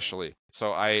sphincters especially.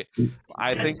 So I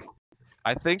think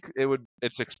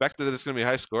it's expected that it's going to be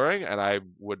high scoring, and I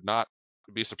would not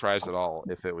be surprised at all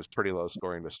if it was pretty low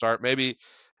scoring to start. Maybe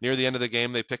near the end of the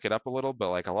game they pick it up a little,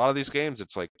 but like a lot of these games,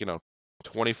 it's like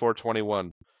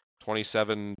 24-21.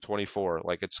 27-24.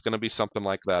 Like it's going to be something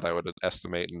like that, I would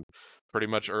estimate. And pretty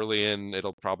much early in,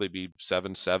 it'll probably be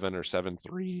 7-7 or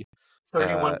 7-3.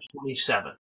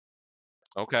 31-27.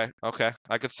 Okay.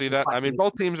 I could see that. I mean,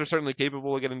 both teams are certainly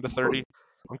capable of getting to 30.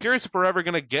 I'm curious if we're ever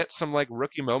going to get some like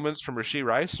rookie moments from Rashee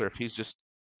Rice, or if he's just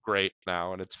great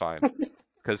now and it's fine.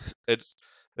 Because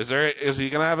is he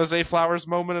going to have a Zay Flowers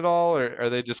moment at all, or are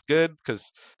they just good?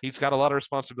 Because he's got a lot of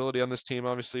responsibility on this team,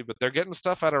 obviously, but they're getting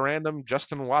stuff out of random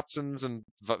Justin Watsons and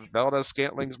Valdez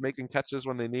Scantlings making catches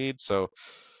when they need. So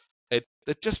it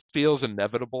just feels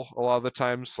inevitable a lot of the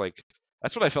times. Like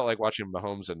that's what I felt like watching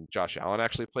Mahomes and Josh Allen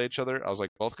actually play each other. I was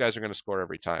like, both guys are going to score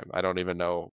every time. I don't even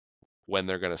know when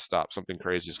they're going to stop. Something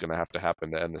crazy is going to have to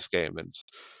happen to end this game, and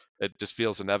it just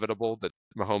feels inevitable that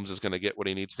Mahomes is going to get what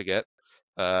he needs to get.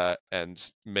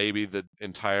 And maybe the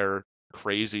entire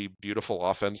crazy, beautiful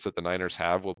offense that the Niners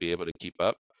have will be able to keep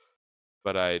up.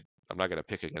 But I'm not going to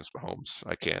pick against Mahomes.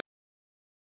 I can't.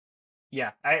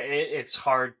 Yeah, it's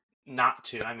hard not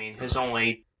to. I mean, his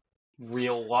only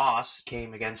real loss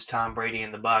came against Tom Brady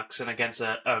and the Bucs, and against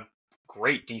a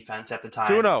great defense at the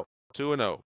time.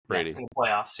 2-0, Brady. In the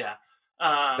playoffs, yeah.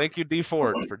 Thank you, D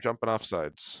Ford, for jumping off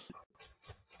sides.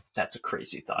 That's a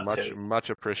crazy thought, too.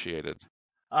 Much appreciated.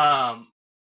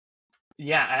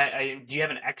 Yeah, do you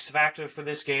have an X factor for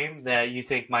this game that you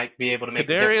think might be able to make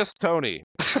Kadarius Toney?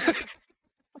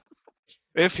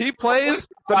 If he plays,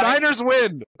 the Niners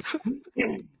win.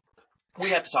 We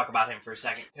have to talk about him for a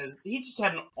second because he just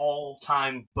had an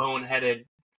all-time boneheaded.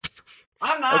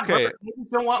 I'm not. Okay. They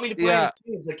don't want me to play his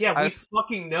team. Like, we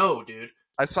fucking know, dude.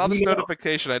 I saw this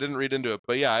notification. I didn't read into it,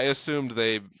 but yeah, I assumed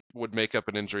they would make up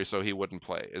an injury so he wouldn't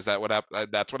play. Is that what happened?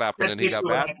 That's what happened, and he got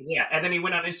bad? Yeah, and then he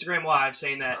went on Instagram Live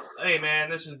saying that, hey, man,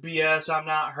 this is BS. I'm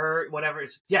not hurt, whatever.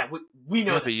 We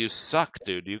know that. But you suck,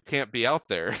 dude. You can't be out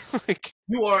there. Like,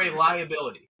 you are a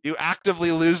liability. You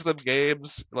actively lose them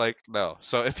games. Like, no.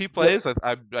 So if he plays,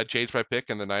 I change my pick,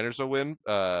 and the Niners will win.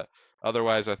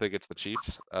 Otherwise, I think it's the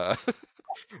Chiefs.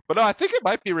 But no, I think it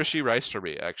might be Rashee Rice for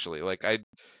me, actually. Like,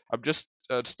 I'm just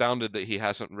astounded that he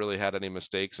hasn't really had any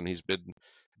mistakes, and he's been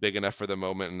big enough for the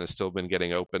moment and has still been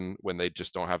getting open when they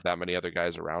just don't have that many other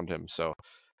guys around him. So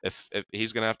if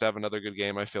he's going to have another good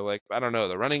game, I feel like. I don't know.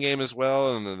 The running game as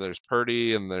well, and then there's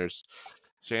Purdy, and there's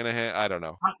Shanahan. I don't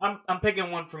know. I'm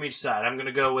picking one from each side. I'm going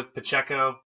to go with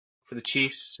Pacheco for the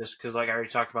Chiefs, just because like I already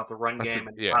talked about the run game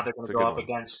and how they're going to go up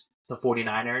against the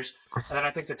 49ers. And then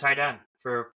I think the tight end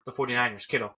for the 49ers,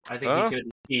 Kittle. I think he could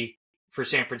be for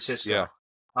San Francisco. Yeah.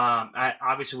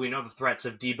 Obviously, we know the threats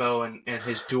of Debo and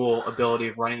his dual ability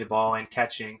of running the ball and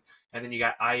catching. And then you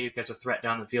got Ayuk as a threat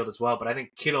down the field as well. But I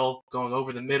think Kittle going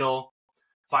over the middle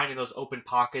finding those open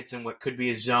pockets in what could be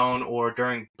a zone or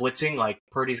during blitzing, like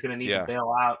Purdy's going to need to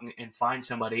bail out and find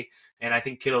somebody. And I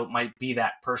think Kittle might be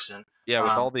that person. Yeah,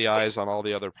 with all the eyes on all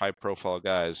the other high-profile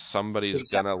guys, somebody's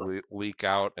exactly. gonna leak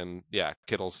out, and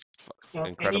Kittle's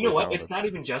incredibly and you know what? talented. It's not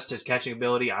even just his catching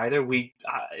ability either.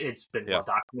 It's been well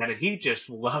documented. He just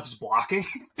loves blocking.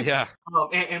 Yeah.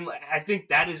 And I think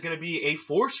that is going to be a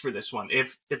force for this one.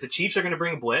 If the Chiefs are going to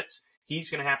bring blitz,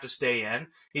 he's going to have to stay in.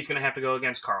 He's going to have to go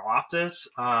against Karlaftis.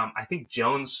 I think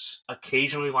Jones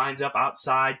occasionally lines up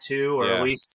outside too, or at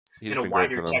least in a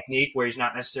wider technique where he's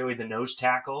not necessarily the nose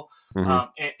tackle.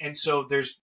 And so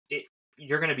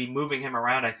you're going to be moving him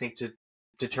around, I think, to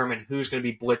determine who's going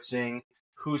to be blitzing,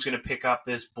 who's going to pick up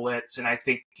this blitz. And I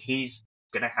think he's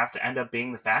going to have to end up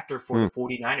being the factor for the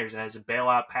 49ers as a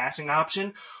bailout passing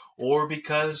option, or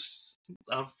because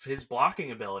of his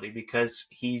blocking ability, because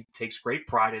he takes great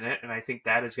pride in it. And I think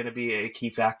that is going to be a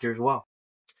key factor as well.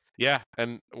 Yeah.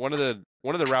 And one of the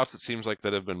routes it seems like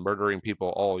that have been murdering people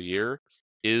all year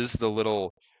is the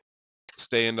little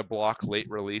stay in the block, late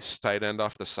release tight end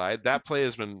off the side. That play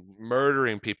has been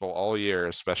murdering people all year,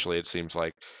 especially it seems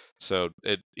like. So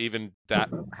even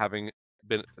that having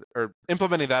been or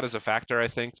implementing that as a factor, I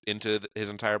think, into his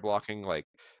entire blocking, like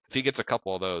if he gets a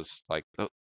couple of those, like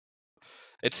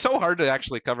it's so hard to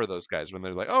actually cover those guys when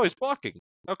they're like, oh, he's blocking.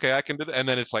 Okay, I can do that. And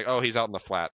then it's like, oh, he's out in the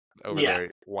flat over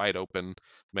there, wide open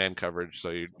man coverage. So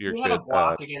you're he good. Had a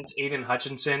block against Aiden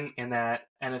Hutchinson in that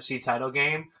NFC title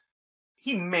game.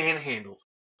 He manhandled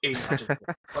Aiden Hutchinson.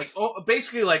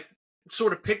 Basically,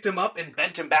 sort of picked him up and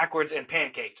bent him backwards and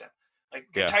pancaked him.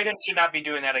 Tight end should not be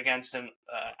doing that against him.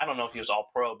 I don't know if he was all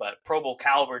pro, but Pro Bowl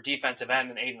caliber defensive end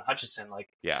and Aiden Hutchinson.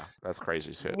 Yeah, that's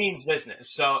crazy shit. Means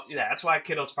business. So, that's why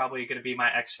Kittle's probably going to be my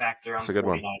X factor on the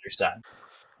 49ers side.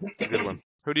 That's a good one.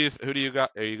 Who do you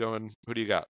got? Are you going? Who do you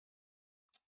got?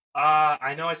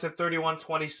 I know I said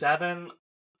 31-27.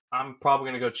 I'm probably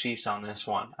going to go Chiefs on this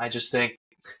one. I just think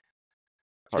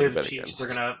they're the Chiefs.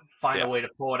 They're going to find a way to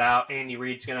pull it out. Andy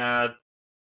Reid's going to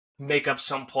make up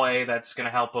some play that's going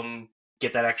to help them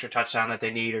get that extra touchdown that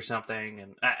they need or something.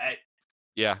 And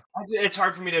it's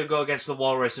hard for me to go against the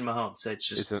Walrus and Mahomes. It's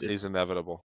just he's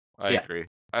inevitable. I agree.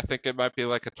 I think it might be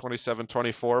like a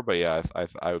 27-24, but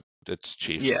it's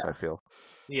Chiefs. Yeah. I feel.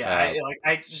 Yeah,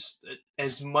 I just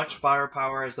as much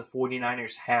firepower as the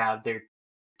 49ers have, their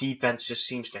defense just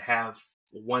seems to have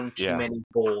one too many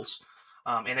holes.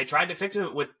 And they tried to fix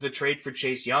it with the trade for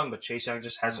Chase Young, but Chase Young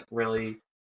just hasn't really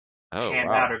panned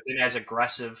out or been as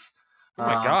aggressive. Oh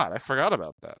my God, I forgot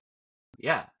about that.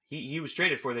 Yeah, he was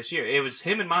traded for this year. It was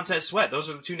him and Montez Sweat. Those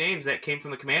are the two names that came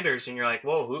from the Commanders, and you're like,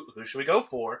 whoa, who should we go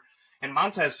for? And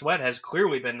Montez Sweat has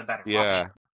clearly been the better option.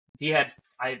 He had,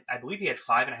 I believe he had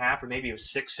 5.5 or maybe it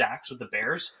was 6 sacks with the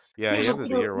Bears. Yeah, he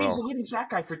was a leading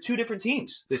sack guy for 2 different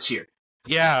teams this year.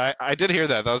 Yeah, I did hear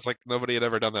that. That was like nobody had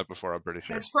ever done that before. I'm pretty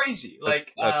sure. That's crazy.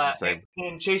 That's insane.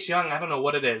 And Chase Young, I don't know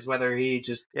what it is. Whether he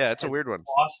just it's a weird one.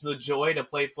 Lost the joy to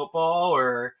play football,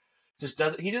 or just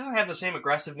doesn't. He doesn't have the same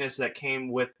aggressiveness that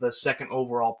came with the second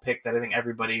overall pick that I think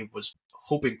everybody was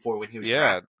hoping for when he was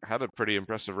drafted. Had a pretty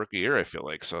impressive rookie year. I feel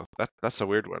like so that's a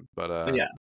weird one, but yeah.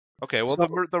 Okay, well,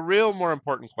 the real more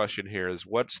important question here is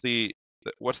what's the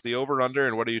over under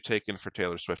and what are you taking for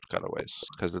Taylor Swift cutaways?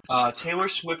 Because it's Taylor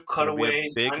Swift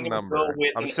cutaways. Big number.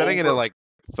 I'm setting it at like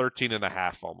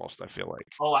 13.5 almost. I feel like.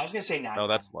 Oh, I was gonna say 9. No,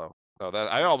 that's low. No,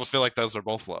 I almost feel like those are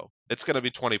both low. It's gonna be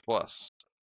 20 plus.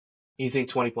 You think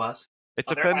 20 plus? It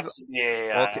depends.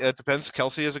 Well, it depends.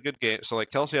 Kelsey has a good game. So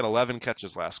Kelsey had 11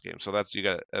 catches last game. So you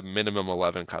got a minimum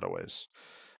 11 cutaways.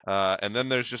 And then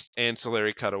there's just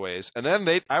ancillary cutaways. And then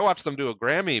I watched them do a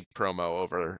Grammy promo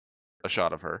over a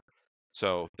shot of her.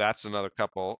 So that's another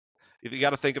couple. You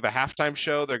got to think of the halftime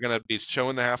show. They're going to be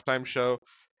showing the halftime show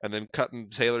and then cutting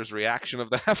Taylor's reaction of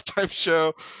the halftime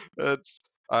show.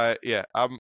 I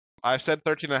said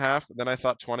 13.5, then I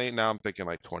thought 20. Now I'm thinking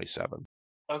like 27.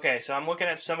 Okay, so I'm looking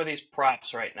at some of these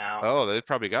props right now. Oh, they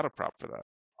probably got a prop for that.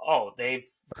 Oh, they've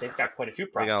got quite a few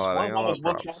props. One was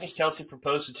will Travis Kelce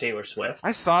propose to Taylor Swift?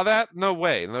 I saw that. No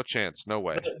way. No chance. No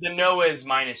way. The no is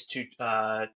minus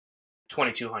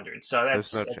 2,200. So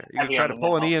that's no chance. You try to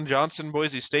pull an Ian Johnson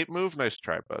Boise State move? Nice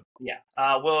try, bud. Yeah.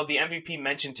 Will the MVP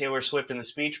mention Taylor Swift in the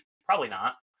speech? Probably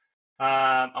not.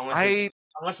 Unless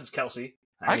it's Kelce.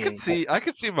 I could see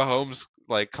Mahomes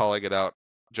calling it out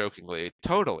jokingly.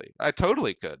 Totally. I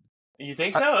totally could. You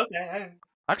think so? Okay.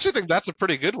 I actually think that's a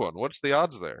pretty good one. What's the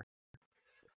odds there?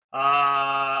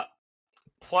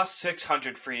 Plus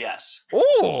 600 for yes.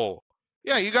 Oh,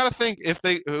 yeah. You got to think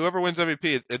whoever wins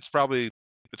MVP, it's probably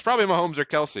Mahomes or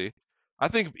Kelce. I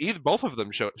think both of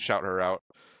them shout her out.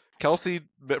 Kelsey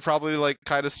probably like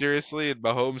kind of seriously, and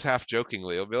Mahomes half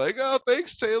jokingly. He'll be like, "Oh,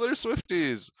 thanks, Taylor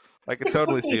Swifties." I could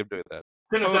totally see him doing that.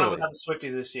 Couldn't have done it without the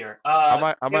Swifties this year.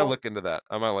 I might look into that.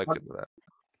 Into that.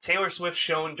 Taylor Swift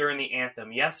shown during the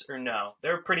anthem, yes or no?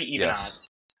 They're pretty even odds.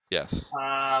 Yes.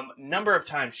 Number of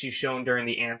times she's shown during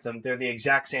the anthem, they're the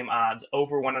exact same odds,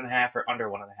 over 1.5 or under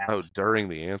 1.5. Oh, during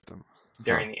the anthem.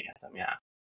 During the anthem, yeah.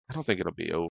 I don't think it'll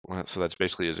be over. So that's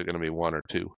basically, is it going to be 1 or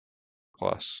 2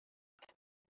 plus?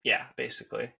 Yeah,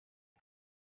 basically.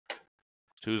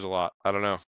 2's a lot. I don't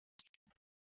know.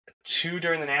 2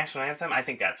 during the national anthem? I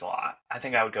think that's a lot. I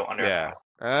think I would go under. Yeah.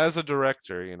 As a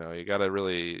director, you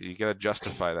gotta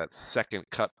justify that second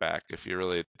cutback if you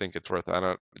really think it's worth. I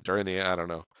don't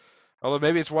know. Although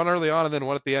maybe it's 1 early on and then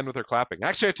 1 at the end with her clapping.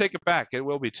 Actually, I take it back. It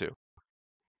will be 2.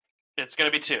 It's gonna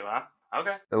be 2, huh?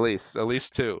 Okay. At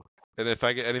least 2. And if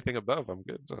I get anything above, I'm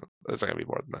good. So it's not gonna be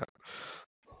more than that.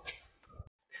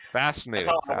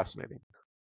 Fascinating.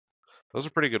 Those are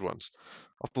pretty good ones.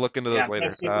 I'll have to look into those later.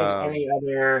 Let's see if there's any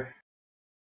other.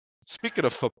 Speaking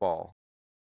of football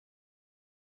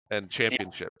and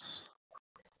championships,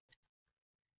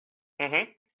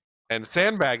 and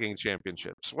sandbagging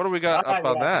championships, what do we got up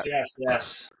on that?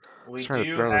 Yes. We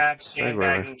do have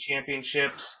sandbagging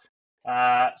championships.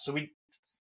 So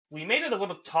we made it a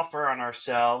little tougher on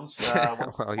ourselves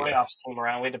once the playoffs came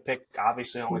around. We had to pick,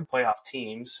 obviously, only playoff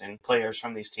teams and players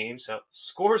from these teams. So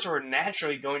scores were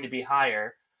naturally going to be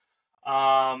higher.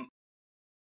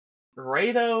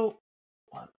 Ray, though,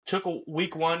 took a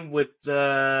week 1 with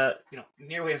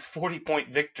nearly a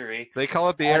 40-point victory. They call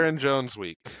it the Aaron Jones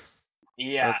week.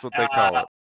 Yeah. That's what they call it.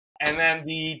 And then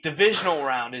the divisional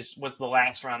round was the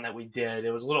last round that we did.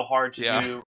 It was a little hard to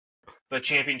do the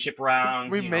championship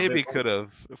rounds. We maybe could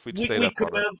have if we'd stayed up on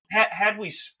it. Had we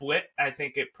split, I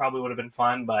think it probably would have been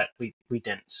fun, but we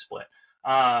didn't split.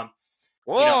 I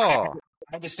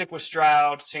had to stick with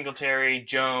Stroud, Singletary,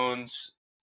 Jones,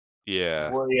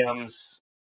 Williams,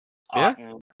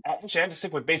 Otten. Actually, I had to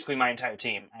stick with basically my entire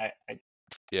team. I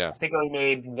think I only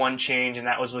made 1 change, and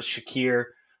that was with Shakir.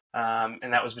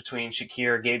 And that was between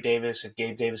Shakir, Gabe Davis. If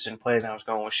Gabe Davis didn't play, then I was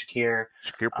going with Shakir.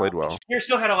 Shakir played well. Shakir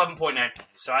still had 11.9,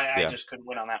 so I just couldn't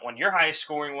win on that one. Your highest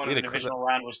scoring one in the divisional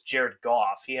round was Jared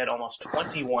Goff. He had almost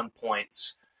 21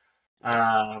 points,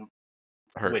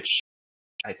 which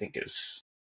I think is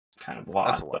kind of a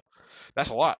lot. That's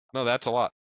a lot. No, that's a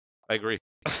lot. I agree.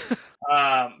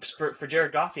 For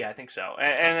Jared Goff, I think so.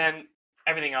 And then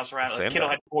everything else around it. Kittle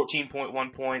had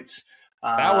 14.1 points.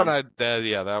 That one I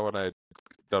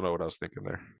don't know what I was thinking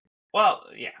there. Well,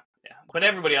 yeah. But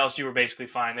everybody else, you were basically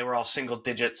fine. They were all single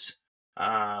digits.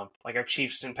 Like our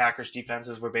Chiefs and Packers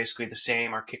defenses were basically the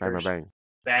same. Our kickers,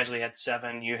 Badgley had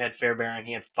 7. You had Fairbairn,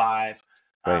 he had 5.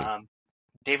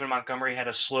 David Montgomery had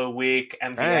a slow week.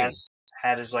 MVS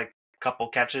had his couple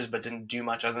catches, but didn't do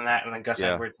much other than that. And then Gus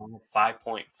Edwards on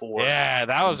 5.4. Yeah,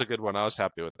 that was a good one. I was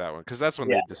happy with that one because that's when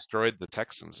they destroyed the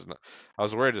Texans. And I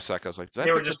was worried a sec. I was like,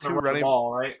 they were just going to run the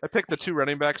ball, right? I picked the 2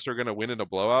 running backs who are going to win in a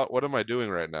blowout. What am I doing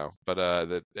right now?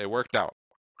 But it worked out.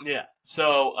 Yeah.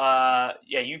 So,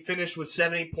 you finished with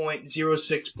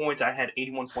 70.06 points. I had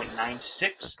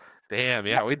 81.96. Damn,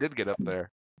 yeah, we did get up there.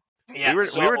 Yeah,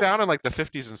 we were down in the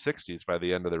 50s and 60s by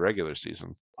the end of the regular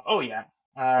season. Oh, yeah.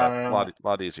 A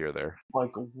lot easier there.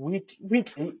 Week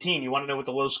 18, you want to know what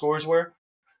the low scores were?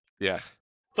 Yeah.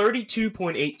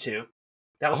 32.82.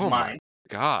 That was mine. My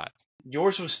God.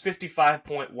 Yours was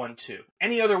 55.12.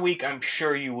 Any other week, I'm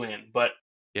sure you win, but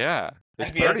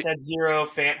MVS had 0,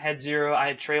 Fant had 0, I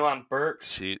had Treylon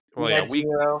Burks.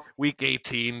 Week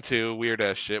 18 too, weird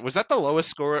ass shit. Was that the lowest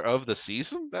score of the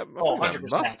season? That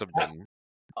 100%. Must have been.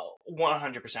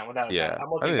 100%, without a doubt. I'm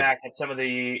looking back at some of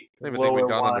the lower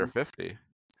gone ones. Under 50.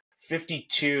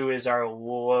 52 is our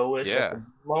lowest at the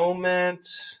moment.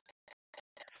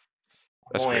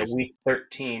 That's only crazy. At week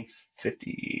 13,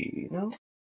 50.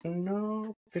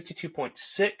 No,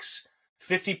 52.6,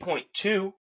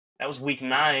 50.2. That was week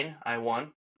 9. I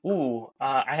won.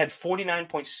 I had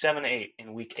 49.78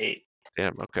 in week 8.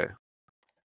 Damn. Okay.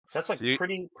 So that's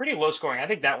pretty low scoring. I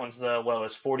think that one's the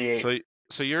lowest, 48.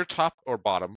 So you're top or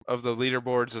bottom of the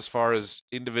leaderboards as far as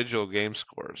individual game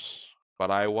scores, but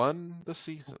I won the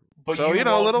season. But so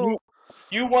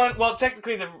you won. Well,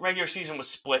 technically the regular season was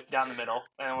split down the middle,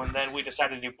 and then we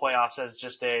decided to do playoffs as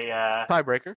just a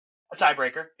tiebreaker. A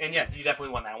tiebreaker, and yeah, you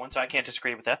definitely won that one. So I can't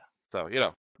disagree with that. So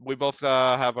we both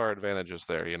have our advantages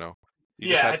there.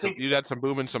 I think you had some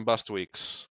boom and some bust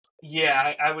weeks.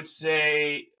 Yeah, I would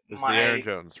say the Aaron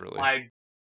Jones really. My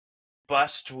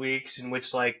bust weeks in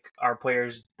which like our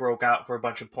players broke out for a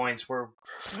bunch of points were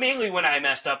mainly when I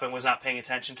messed up and was not paying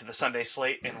attention to the Sunday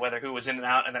slate and whether who was in and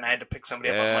out, and then I had to pick somebody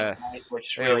up on Monday night, Yes.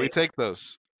 which Hey, we really take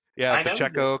those. Yeah, I know you did.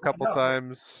 Pacheco a I couple know.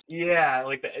 times. Yeah,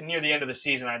 like near the end of the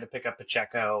season, I had to pick up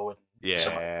Pacheco and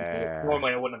some other people Yeah.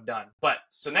 normally I wouldn't have done. But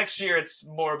so next year, it's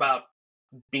more about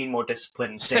being more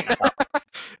disciplined and staying on top.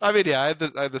 I mean, yeah, I had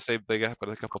the same thing happen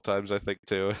a couple times, I think,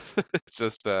 too. It's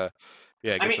just, yeah,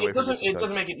 it I gets mean, away from you it doesn't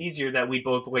sometimes. make it easier that we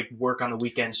both like work on the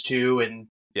weekends too, and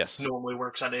Yes. normally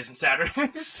work Sundays and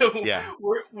Saturdays, so Yeah.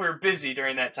 we're busy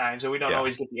during that time, so we don't Yeah.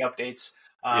 always get the updates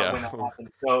Yeah. when that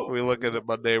happens. So We look at it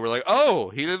Monday, we're like, oh,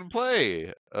 he didn't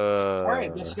play. all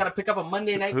right, guess got to pick up a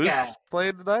Monday night guy. Who's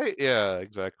playing tonight? Yeah,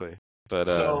 exactly. But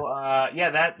So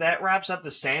yeah, that wraps up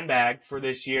the sandbag for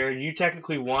this year. You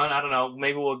technically won. I don't know.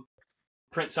 Maybe we'll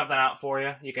print something out for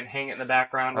you. You can hang it in the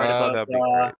background right above, that'd be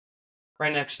great.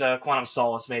 right next to Quantum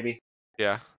Solace, maybe.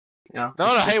 Yeah. You know,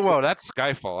 No, hey, whoa, that's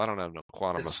Skyfall. I don't have no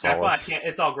Quantum of Solace.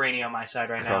 It's all grainy on my side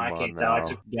right now. I can't tell. I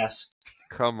took a guess.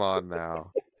 Come on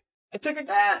now. I took a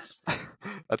guess.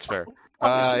 That's fair.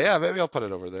 Yeah, maybe I'll put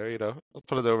it over there. I'll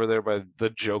put it over there by the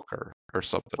Joker or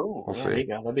something. Oh, we'll see. There you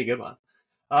go. That'd be a good one.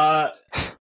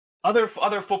 Other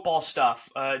football stuff.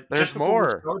 There's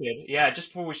more. Just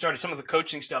before we started, some of the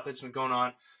coaching stuff that's been going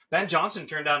on. Ben Johnson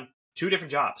turned down 2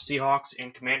 different jobs, Seahawks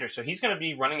and Commanders. So he's going to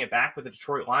be running it back with the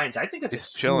Detroit Lions. I think that's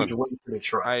a huge win for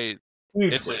Detroit.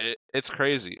 It's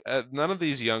crazy. None of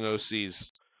these young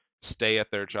OCs stay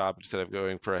at their job instead of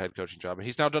going for a head coaching job. And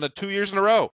he's now done it 2 years in a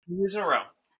row. 2 years in a row.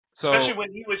 So, especially when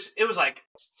it was like,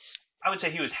 I would say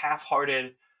he was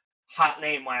half-hearted, hot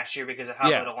name last year because of how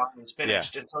the Lions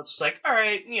finished. And so it's just like, all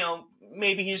right,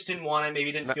 maybe he just didn't want it. Maybe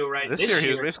he didn't feel right. This year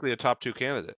he was basically a top 2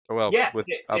 candidate. Well,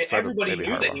 everybody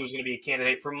knew that he was going to be a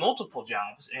candidate for multiple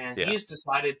jobs, and he's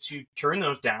decided to turn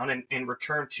those down and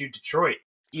return to Detroit.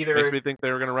 Makes me think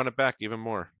they were going to run it back even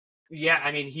more. Yeah,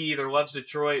 I mean, he either loves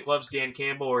Detroit, loves Dan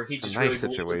Campbell, or he just really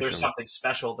believes there's something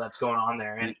special that's going on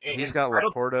there. And he's got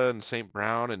Laporta and St.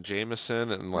 Brown and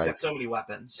Jameson and he's got so many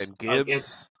weapons. And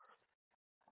Gibbs.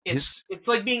 It's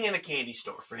like being in a candy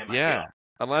store for him. Yeah,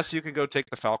 unless you can go take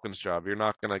the Falcons job, you're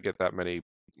not going to get that many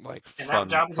that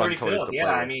job is already filled.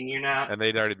 Yeah, I mean, you're not. And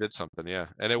they'd already did something. Yeah,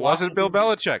 and it wasn't Bill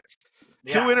Belichick.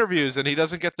 2 interviews and he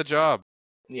doesn't get the job.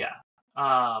 Yeah.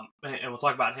 And we'll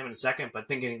talk about him in a second, but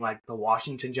thinking like the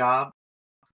Washington job,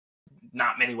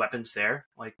 not many weapons there.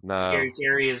 Like Scary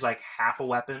Terry is like half a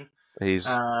weapon. He's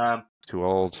too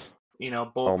old.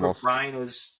 Bulletproof Brian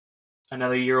is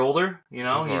another year older. He's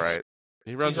all right.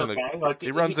 He runs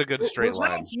a good straight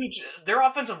line. Their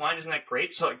offensive line isn't that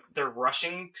great, so like their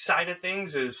rushing side of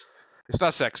things is it's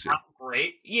not sexy. Not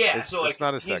great. Yeah, it's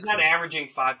not as he's not averaging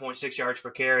 5.6 yards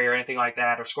per carry or anything like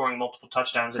that, or scoring multiple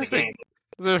touchdowns in a game.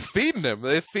 They're feeding him.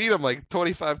 They feed him like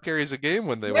 25 carries a game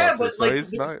when they want to. But so like,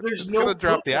 he's going to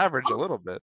drop the average a little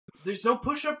bit. There's no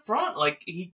push up front. Like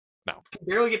he can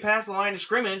barely get past the line of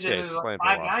scrimmage, and there's like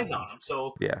 5 guys on him.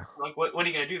 So like, what are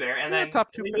you going to do there? And then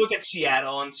you look at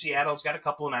Seattle, and Seattle's got a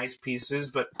couple of nice pieces,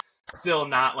 but still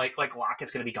not like Lockett's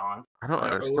going to be gone. I don't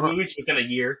understand. At least within a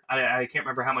year. I can't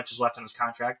remember how much is left on his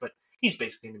contract, but he's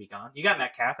basically going to be gone. You got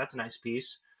Metcalf. That's a nice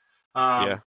piece.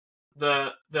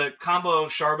 The combo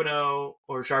of Charbonnet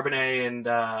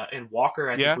and Walker,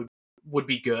 I think would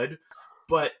be good,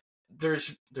 but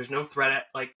there's no threat at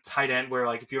like tight end where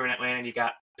like if you're in Atlanta and you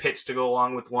got Pitts to go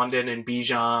along with London and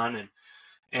Bijan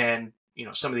and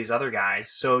some of these other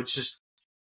guys, so it's just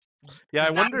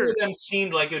I wonder. Them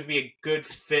seemed like it would be a good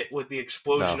fit with the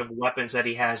explosion of weapons that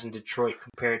he has in Detroit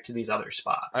compared to these other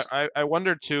spots. I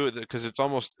wonder too because it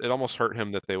almost hurt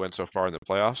him that they went so far in the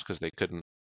playoffs because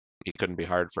he couldn't be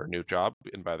hired for a new job,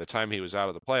 and by the time he was out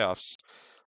of the playoffs,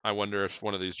 I wonder if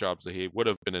one of these jobs that he would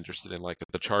have been interested in, like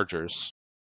at the Chargers,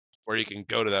 where he can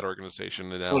go to that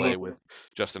organization in LA with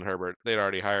Justin Herbert. They'd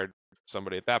already hired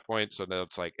somebody at that point, so now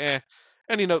it's like, and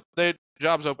their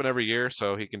jobs open every year,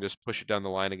 so he can just push it down the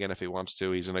line again if he wants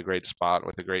to. He's in a great spot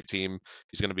with a great team.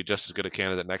 He's going to be just as good a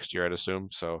candidate next year, I'd assume.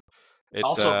 So it's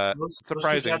also,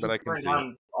 surprising, but I can see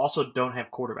it. Also don't have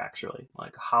quarterbacks really.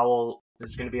 Like Howell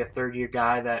is going to be a third-year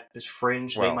guy that is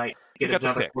fringe. They might get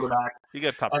another quarterback. You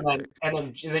get top and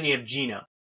then you have Geno,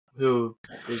 who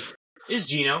is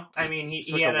Geno. I mean,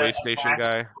 he had a way station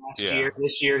guy last year.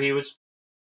 This year he was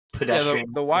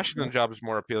pedestrian. The Washington job is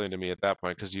more appealing to me at that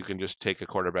point because you can just take a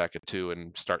quarterback at 2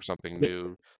 and start something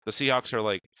new. The Seahawks are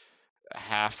like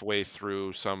halfway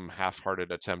through some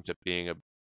half-hearted attempt at being a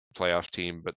playoff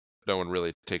team, but no one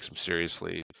really takes them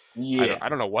seriously. Yeah. I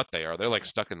don't know what they are. They're like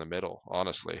stuck in the middle,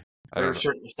 honestly. They're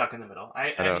certainly stuck in the middle.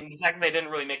 I mean, the fact that they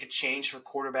didn't really make a change for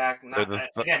quarterback.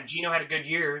 Again, Geno had a good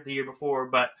year the year before,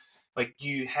 but like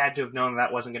you had to have known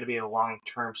that wasn't going to be a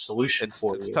long-term solution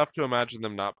for It's you. tough to imagine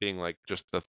them not being like just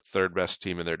the third best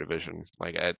team in their division.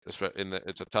 Like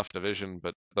it's a tough division,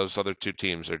 but those other two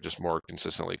teams are just more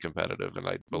consistently competitive, and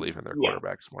I believe in their Yeah,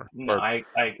 quarterbacks more, no, I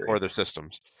agree. or their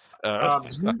systems.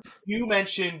 You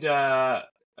mentioned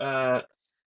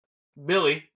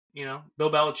Billy, Bill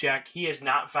Belichick. He has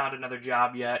not found another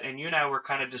job yet, and you and I were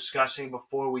kind of discussing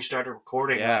before we started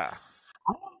recording that Yeah,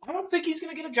 I don't think he's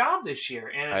going to get a job this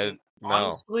year. I And no.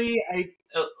 honestly,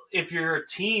 if you're a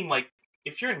team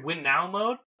if you're in win now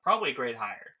mode, probably a great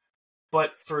hire.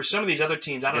 But for some of these other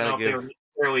teams, I You don't gotta know if they give were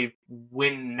necessarily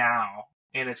win now,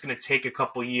 and it's going to take a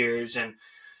couple years. And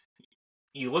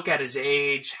you look at his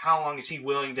age, how long is he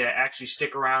willing to actually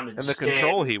stick around and the stay?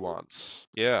 control he wants.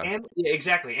 Yeah, And yeah,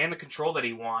 exactly, and the control that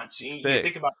he wants. it's You big.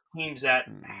 think about teams that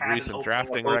had an Recent opening at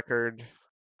drafting both. record.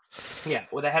 Yeah,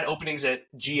 well, they had openings at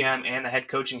GM and the head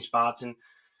coaching spots, and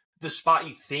the spot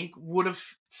you think would have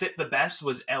fit the best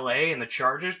was LA and the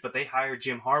Chargers, but they hired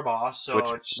Jim Harbaugh, so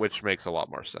it's which makes a lot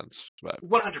more sense. But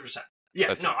 100%.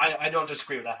 Yeah, no, I don't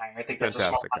disagree with that hire. I think that's a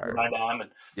small fantastic hire hire. by them.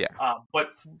 And Yeah.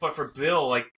 but for Bill,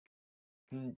 like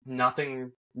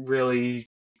nothing really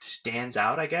stands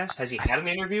out. I guess has he had an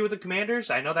interview with the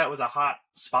Commanders? I know that was a hot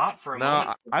spot for a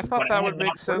moment. I thought that would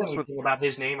make sense with about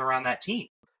his name around that team.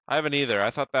 I haven't either.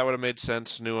 I thought that would have made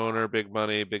sense. New owner, big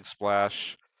money, big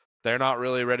splash. They're not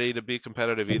really ready to be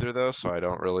competitive either, though, so I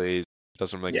don't really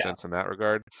doesn't make sense in that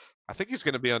regard. I think he's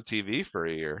going to be on TV for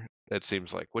a year. It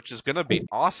seems like, which is going to be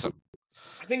awesome.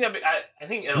 I think I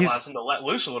think it allows him to let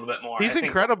loose a little bit more. He's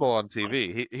incredible on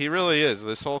TV. He really is.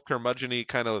 This whole curmudgeon-y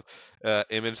kind of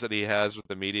image that he has with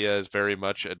the media is very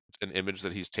much an image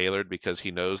that he's tailored because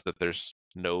he knows that there's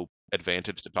no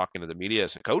advantage to talking to the media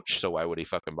as a coach. So why would he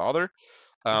fucking bother?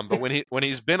 But when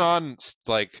he's been on,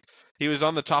 like, he was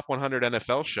on the Top 100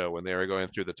 NFL show when they were going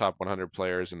through the top 100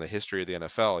 players in the history of the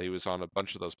NFL. He was on a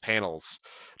bunch of those panels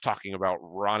talking about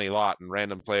Ronnie Lott and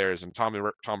random players and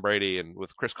Tom Brady and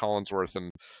with Chris Collinsworth and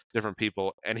different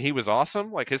people. And he was awesome.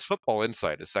 Like, his football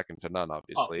insight is second to none,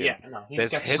 obviously. Oh, yeah, no, he's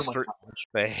got so much knowledge.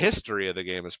 The history of the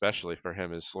game, especially for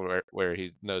him, is where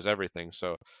he knows everything.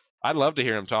 So I'd love to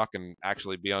hear him talk and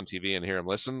actually be on TV and hear him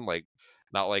listen. Like,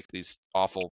 not like these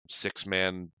awful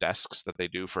 6-man desks that they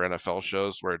do for NFL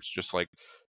shows where it's just like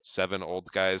 7 old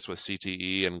guys with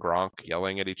CTE and Gronk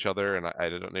yelling at each other, and I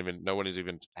don't even know when he's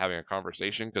even having a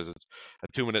conversation because it's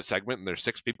a 2-minute segment and there's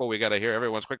 6 people. We got to hear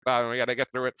everyone's quick thought and we got to get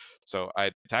through it. So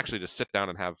to actually just sit down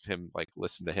and have him like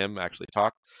listen to him actually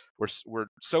talk. We're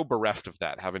so bereft of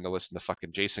that, having to listen to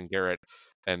fucking Jason Garrett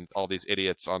and all these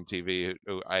idiots on TV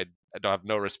who I don't have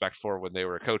no respect for when they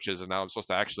were coaches, and now I'm supposed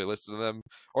to actually listen to them,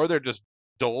 or they're just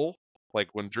dull, like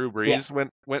when Drew Brees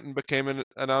went and became an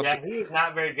announcer. Yeah, he was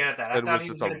not very good at that. I thought he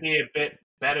was going to be a bit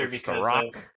better because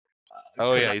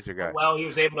of he's your guy. Well, he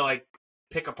was able to like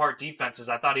pick apart defenses.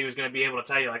 I thought he was going to be able to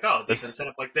tell you like, oh, defense set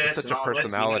up like this. It's such a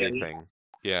personality thing.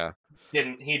 Yeah.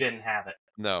 He didn't have it.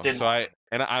 No. So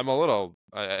I'm a little.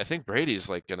 I think Brady's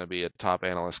like going to be a top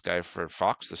analyst guy for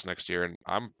Fox this next year, and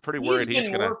I'm pretty worried he's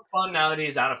going to. More fun now that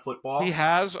he's out of football. He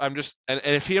has. I'm just, and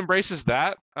if he embraces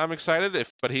that, I'm excited.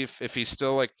 If he's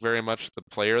still like very much the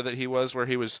player that he was, where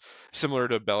he was similar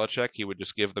to Belichick, he would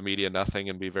just give the media nothing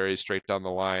and be very straight down the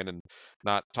line and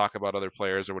not talk about other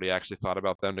players or what he actually thought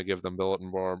about them to give them bulletin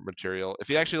board material. If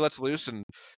he actually lets loose and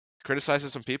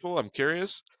criticizes some people, I'm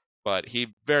curious. But he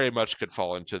very much could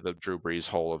fall into the Drew Brees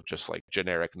hole of just like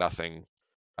generic nothing.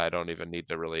 I don't even need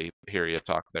to really hear you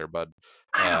talk there, bud.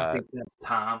 I don't think that's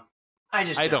Tom. I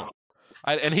don't.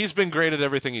 And he's been great at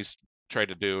everything he's tried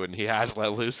to do, and he has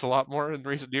let loose a lot more in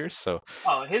recent years. So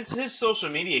his social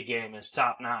media game is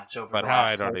top notch over. But how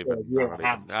I don't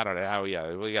know how.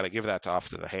 Yeah, we got to give that off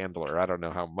to the handler. I don't know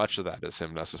how much of that is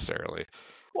him necessarily.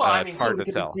 Well, I mean,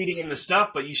 somebody could be feeding him the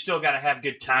stuff, but you still got to have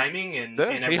good timing and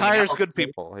he hires good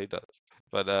people. He does.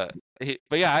 But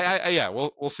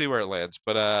we'll see where it lands.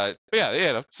 But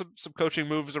some coaching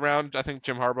moves around. I think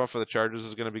Jim Harbaugh for the Chargers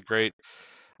is going to be great.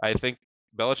 I think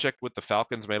Belichick with the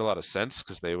Falcons made a lot of sense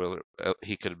because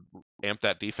he could amp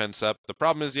that defense up. The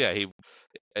problem is,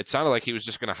 it sounded like he was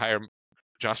just going to hire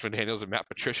Josh McDaniels and Matt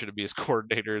Patricia to be his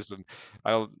coordinators, and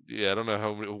I don't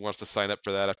know who wants to sign up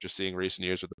for that after seeing recent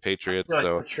years with the Patriots. I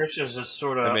feel like Patricia's just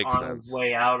sort of on his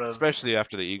way out of, especially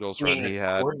after the Eagles run he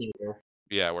had.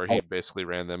 Where he basically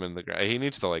ran them in the ground. He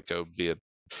needs to like go be a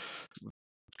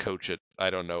coach at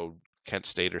Kent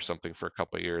State or something for a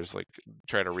couple of years, like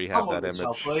try to rehab that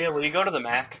image. Will you go to the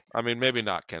MAC? I mean, maybe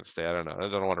not Kent State. I don't know. I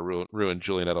don't want to ruin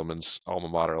Julian Edelman's alma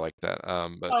mater like that.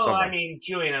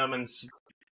 Julian Edelman's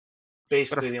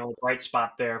basically the only bright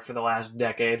spot there for the last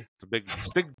decade.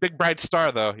 It's a big bright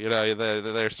star, though.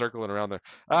 They're circling around there.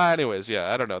 Anyways,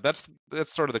 yeah, I don't know. That's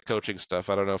sort of the coaching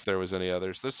stuff. I don't know if there was any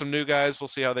others. There's some new guys. We'll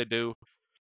see how they do.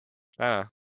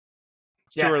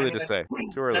 It's too early to say.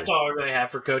 Too early. That's all I really have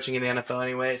for coaching in the NFL,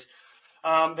 anyways.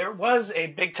 There was a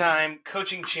big-time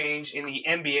coaching change in the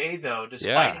NBA, though.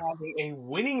 Despite having a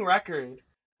winning record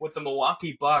with the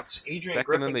Milwaukee Bucks, Adrian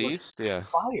Griffin was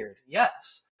fired.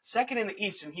 Yes, second in the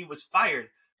East, and he was fired.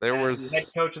 The head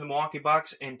coach of the Milwaukee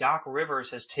Bucks, and Doc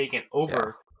Rivers has taken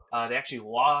over. Yeah. They actually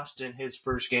lost in his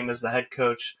first game as the head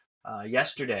coach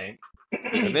yesterday.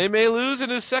 And they may lose in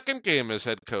his second game as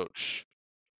head coach,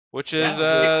 which is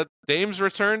Dame's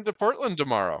return to Portland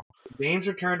tomorrow. Dame's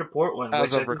return to Portland.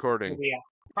 As of recording.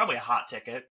 Probably a hot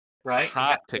ticket, right?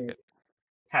 Hot ticket.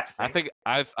 I think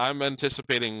I'm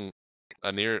anticipating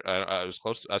a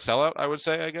sellout, I would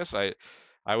say, I guess. I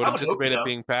would anticipate it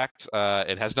being packed.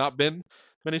 It has not been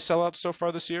many sellouts so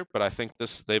far this year, but I think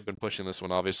they've been pushing this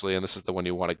one, obviously, and this is the one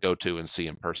you want to go to and see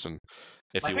in person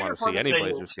if you want to see any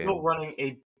Blazers game. Still running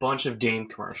a bunch of Dame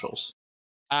commercials.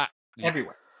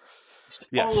 Everywhere.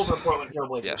 Yes. All over Portland Trail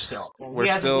Blazers still. And he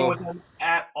hasn't been with them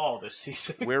at all this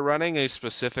season. We're running a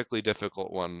specifically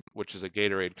difficult one, which is a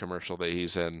Gatorade commercial that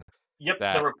he's in. Yep,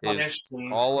 that the replenished. Is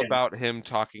all about him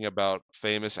talking about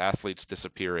famous athletes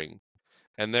disappearing.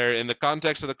 And they're in the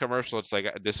context of the commercial, it's like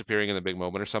disappearing in the big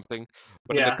moment or something.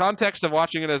 But in the context of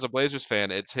watching it as a Blazers fan,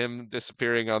 it's him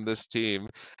disappearing on this team.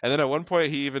 And then at one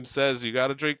point he even says, you got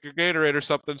to drink your Gatorade or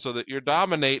something so that you're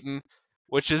dominating,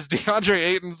 which is DeAndre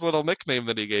Ayton's little nickname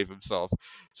that he gave himself.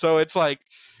 So it's like,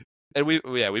 and we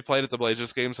played at the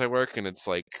Blazers games I work, and it's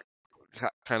like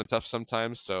kind of tough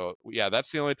sometimes. So yeah,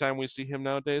 that's the only time we see him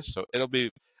nowadays. So it'll be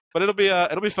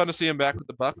fun to see him back with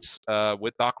the Bucks,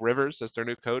 with Doc Rivers as their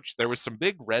new coach. There was some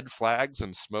big red flags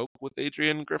and smoke with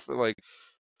Adrian Griffin, like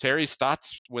Terry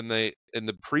Stotts when they in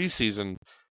the preseason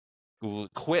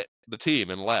quit the team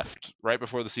and left right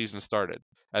before the season started,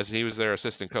 as he was their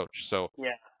assistant coach. So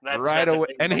that's away,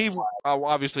 and he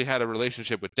obviously had a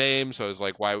relationship with Dame, so it's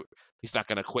like, why he's not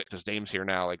going to quit because Dame's here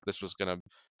now. Like this was going to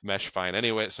mesh fine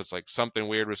anyway. So it's like something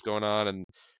weird was going on, and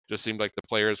just seemed like the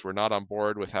players were not on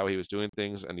board with how he was doing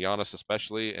things, and Giannis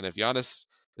especially. And if Giannis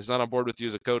is not on board with you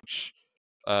as a coach,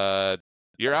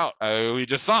 you're out. We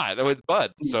just saw it with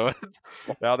Bud. So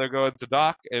now they're going to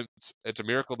Doc. It's a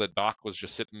miracle that Doc was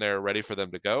just sitting there ready for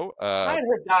them to go. I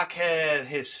heard Doc had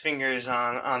his fingers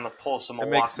on the pulse of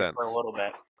Milwaukee for a little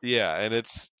bit. Yeah, and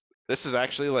this is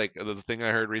actually like the thing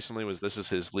I heard recently was this is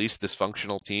his least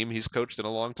dysfunctional team he's coached in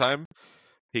a long time.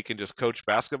 He can just coach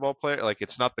basketball player. Like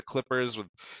it's not the Clippers with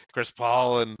Chris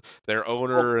Paul and their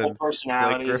owner and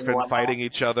Blake Griffin fighting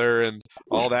each other and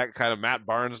all that kind of Matt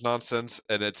Barnes nonsense.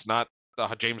 And it's not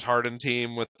the James Harden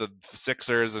team with the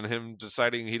Sixers and him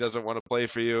deciding he doesn't want to play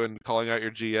for you and calling out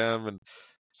your GM. And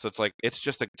so it's like it's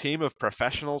just a team of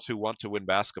professionals who want to win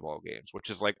basketball games, which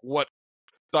is like what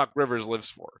Doc Rivers lives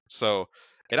for. So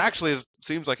it actually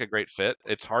seems like a great fit.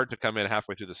 It's hard to come in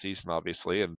halfway through the season,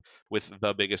 obviously, and with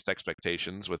the biggest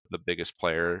expectations, with the biggest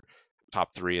player, top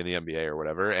 3 in the NBA or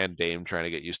whatever, and Dame trying to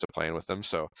get used to playing with them.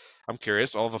 So I'm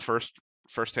curious. I'll have a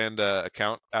first-hand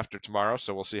account after tomorrow,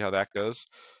 so we'll see how that goes.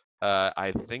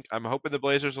 I'm hoping the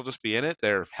Blazers will just be in it.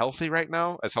 They're healthy right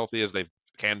now, as healthy as they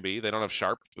can be. They don't have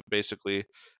Sharp, but basically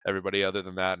everybody other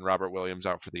than that and Robert Williams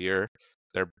out for the year.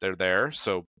 They're there,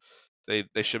 so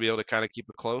they should be able to kind of keep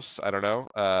it close. I don't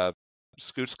know.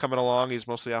 Scoot's coming along. He's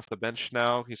mostly off the bench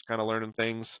now. He's kind of learning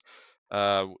things.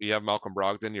 You have Malcolm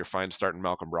Brogdon. You're fine starting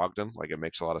Malcolm Brogdon. Like it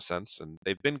makes a lot of sense. And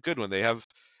they've been good when they have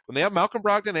Malcolm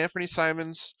Brogdon, Anthony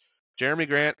Simons, Jeremy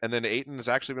Grant, and then Ayton has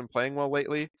actually been playing well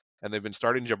lately. And they've been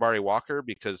starting Jabari Walker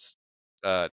because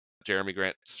Jeremy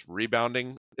Grant's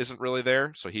rebounding isn't really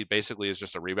there. So he basically is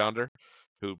just a rebounder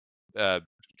who,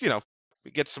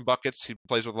 gets some buckets. He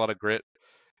plays with a lot of grit.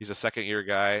 He's a second-year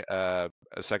guy, a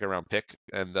second-round pick,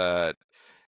 and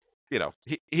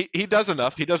he does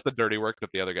enough. He does the dirty work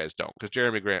that the other guys don't, because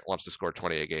Jeremy Grant wants to score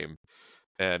 20 a game,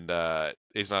 and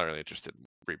he's not really interested in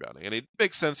rebounding. And it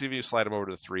makes sense if you slide him over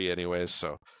to the 3 anyways.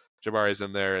 So Jabari's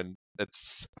in there, and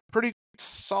it's a pretty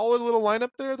solid little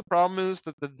lineup there. The problem is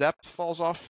that the depth falls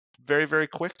off very, very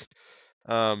quick.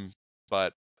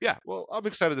 But yeah, well, I'm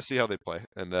excited to see how they play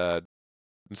and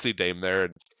see Dame there.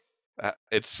 And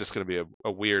it's just going to be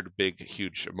a weird, big,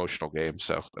 huge emotional game,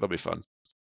 so it'll be fun.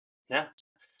 Yeah.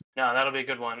 No, that'll be a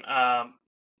good one. A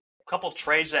couple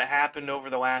trades that happened over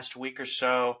the last week or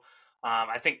so.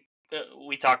 I think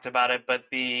we talked about it, but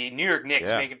the New York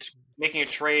Knicks making a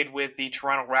trade with the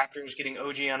Toronto Raptors, getting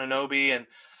OG Anunoby, and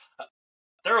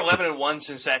they're 11-1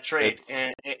 since that trade.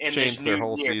 And changed this new their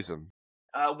whole year. season.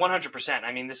 100%.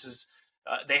 I mean, this is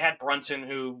They had Brunson,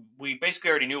 who we basically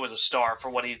already knew was a star for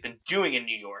what he's been doing in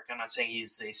New York. I'm not saying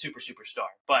he's a super star,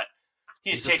 but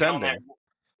he's He's taken on that. ascending.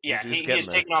 Yeah, He's he getting has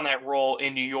there. taken on that role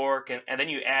in New York, and then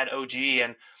you add OG,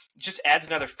 and it just adds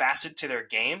another facet to their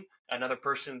game. Another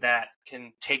person that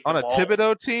can take the On a ball.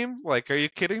 Thibodeau team? Like, are you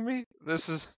kidding me? This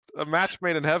is a match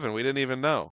made in heaven. We didn't even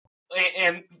know.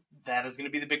 And that is going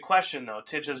to be the big question, though.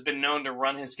 Tibbs has been known to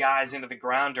run his guys into the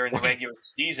ground during the regular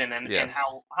season, and Yes.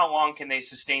 how long can they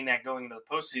sustain that going into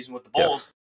the postseason with the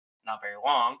Bulls? Yes. Not very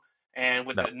long. And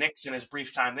with No. the Knicks in his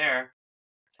brief time there,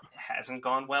 it hasn't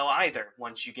gone well either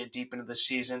once you get deep into the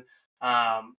season.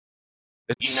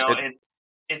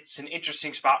 It's an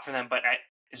interesting spot for them, but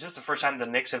is this the first time the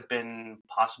Knicks have been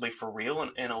possibly for real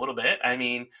in a little bit? I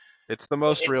mean, it's the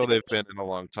most real they've been in a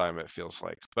long time, it feels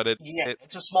like. But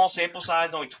it's a small sample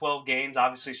size, only 12 games,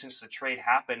 obviously, since the trade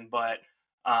happened, but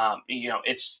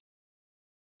it's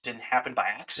didn't happen by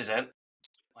accident.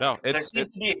 No, there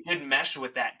seems to be a good mesh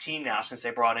with that team now since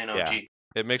they brought in OG. Yeah,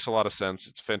 it makes a lot of sense.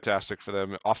 It's fantastic for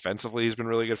them. Offensively, he's been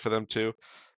really good for them too.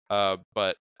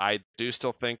 But I do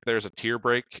still think there's a tier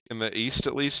break in the East,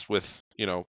 at least, with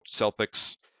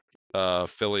Celtics,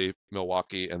 Philly,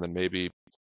 Milwaukee, and then maybe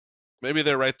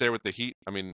they're right there with the Heat.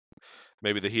 I mean,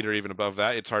 maybe the Heat are even above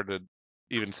that. It's hard to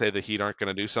even say the Heat aren't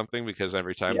going to do something because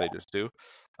every time they just do.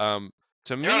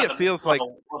 To me, it feels like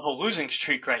of a losing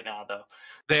streak right now, though.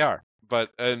 They are, but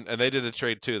and they did a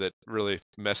trade too that really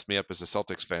messed me up as a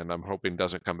Celtics fan. I'm hoping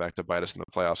doesn't come back to bite us in the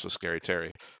playoffs with Scary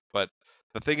Terry. But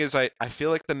the thing is, I feel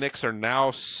like the Knicks are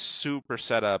now super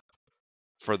set up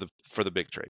for the big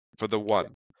trade, for the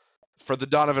one, for the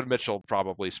Donovan Mitchell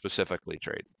probably specifically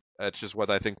trade. That's just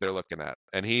what I think they're looking at,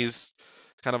 and he's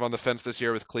kind of on the fence this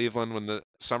year with Cleveland. When the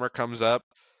summer comes up,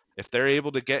 if they're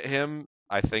able to get him,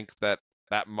 I think that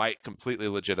might completely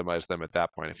legitimize them at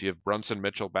that point. If you have Brunson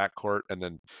Mitchell backcourt and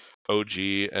then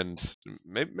OG and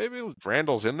maybe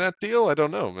Randall's in that deal, I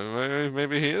don't know.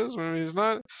 Maybe he is, maybe he's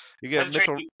not. You get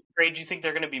Mitchell. Trade you think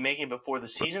they're going to be making before the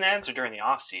season ends or during the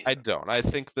off season? I don't. I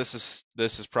think this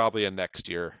is probably a next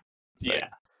year thing. Yeah,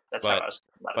 that's how I was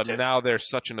thinking about it too. But now they're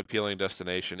such an appealing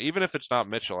destination. Even if it's not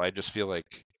Mitchell, I just feel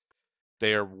like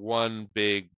they are one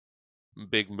big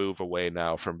move away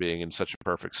now from being in such a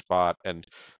perfect spot. And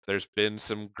there's been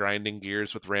some grinding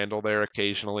gears with Randall there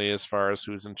occasionally as far as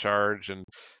who's in charge, and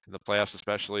in the playoffs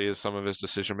especially, as some of his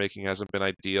decision making hasn't been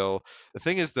ideal. The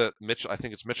thing is that I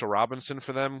think it's Mitchell Robinson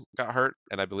for them got hurt,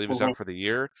 and I believe is out for the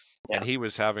year. Yeah. And he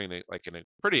was having a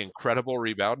pretty incredible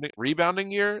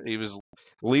rebounding year. He was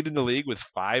leading the league with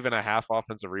 5.5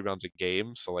 offensive rebounds a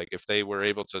game. So if they were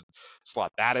able to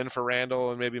slot that in for Randall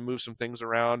and maybe move some things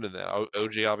around, and then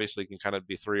OG obviously can kind of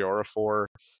be 3 or a 4,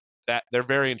 that they're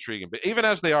very intriguing. But even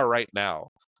as they are right now,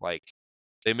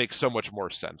 they make so much more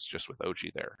sense just with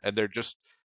OG there, and they're just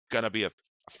gonna be a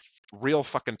real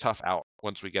fucking tough out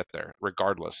once we get there,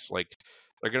 regardless.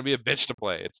 They're going to be a bitch to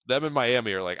play. It's them in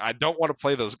Miami are I don't want to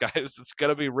play those guys. It's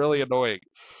going to be really annoying.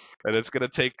 And it's going to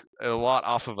take a lot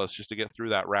off of us just to get through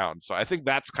that round. So I think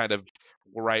that's kind of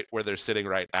right where they're sitting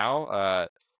right now.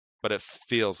 But it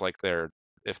feels like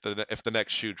if the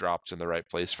next shoe drops in the right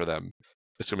place for them,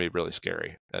 it's going to be really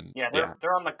scary. And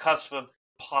they're on the cusp of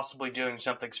possibly doing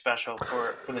something special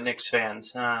for the Knicks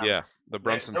fans. The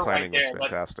Brunson signing was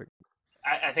fantastic.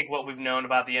 I think what we've known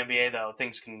about the NBA, though,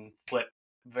 things can flip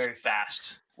very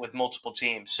fast with multiple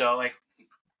teams. So,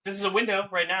 this is a window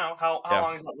right now. How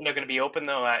long is that window going to be open,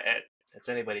 though? It's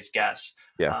anybody's guess.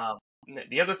 Yeah.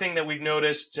 The other thing that we've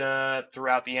noticed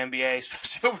throughout the NBA,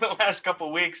 especially over the last couple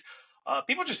of weeks,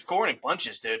 people just scoring in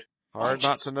bunches, dude. Hard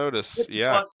not to notice.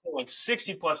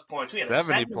 60 plus points. We had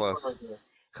 70 plus.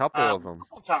 Couple of them.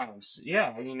 Couple times.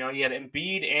 Yeah. You had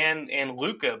Embiid and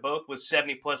Luka both with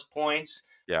 70 plus points.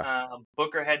 Yeah.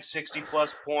 Booker had 60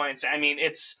 plus points. I mean,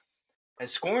 is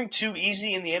scoring too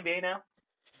easy in the NBA now?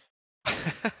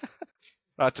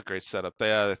 That's a great setup.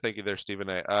 Thank you there, Stephen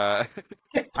A.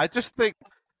 I just think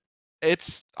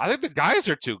I think the guys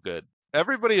are too good.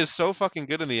 Everybody is so fucking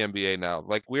good in the NBA now.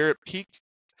 We're at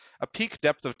a peak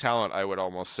depth of talent, I would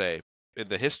almost say, in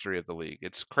the history of the league.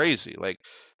 It's crazy.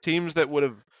 Teams that would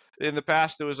have in the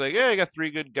past, it was you got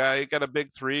 3 good guys, you got a big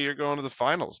 3, you're going to the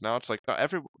finals. Now it's no,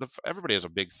 everybody has a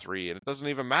big 3, and it doesn't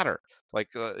even matter.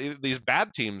 These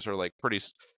bad teams are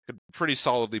could pretty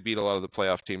solidly beat a lot of the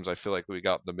playoff teams I feel like we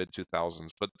got in the mid 2000s.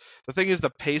 But the thing is,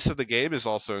 the pace of the game is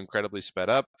also incredibly sped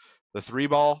up. The 3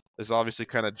 ball is obviously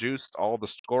kind of juiced, all the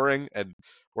scoring, and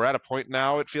we're at a point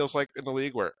now, it feels like, in the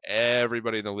league where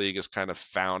everybody in the league has kind of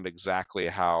found exactly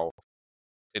how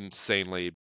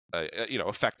insanely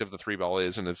effective the 3 ball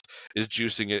is, and is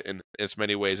juicing it in as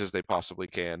many ways as they possibly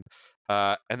can.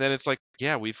 And then it's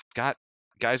we've got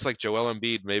guys like Joel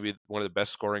Embiid, maybe one of the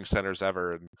best scoring centers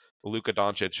ever, and Luka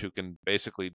Doncic, who can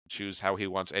basically choose how he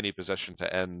wants any possession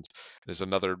to end, is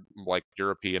another like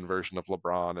European version of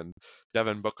LeBron, and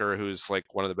Devin Booker, who's like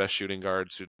one of the best shooting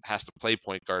guards, who has to play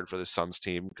point guard for the Suns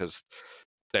team because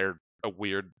they're a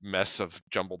weird mess of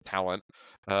jumbled talent.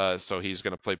 So he's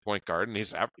going to play point guard, and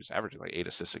he's averaging like 8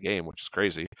 assists a game, which is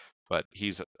crazy. But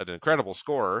he's an incredible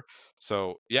scorer.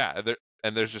 So yeah,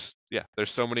 there's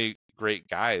so many great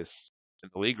guys in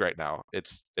the league right now.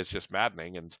 It's just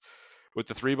maddening. And with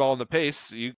the 3 ball and the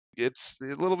pace, it's a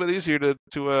little bit easier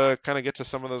to kind of get to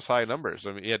some of those high numbers.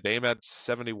 I mean, yeah, Dame had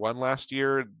 71 last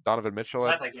year. Donovan Mitchell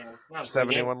had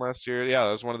 71 last year. Yeah,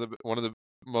 that was one of the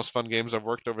most fun games I've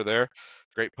worked over there.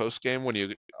 Great post game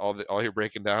when all you're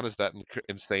breaking down is that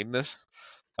insaneness.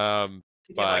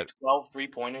 You get like 12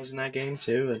 3-pointers in that game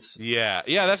too. Yeah,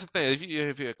 that's the thing.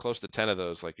 If you get close to 10 of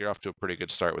those, like you're off to a pretty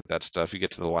good start with that stuff. You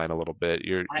get to the line a little bit,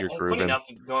 you're grooving. Funny enough,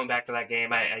 going back to that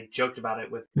game, I joked about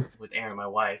it with Erin, my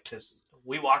wife, because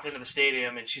we walked into the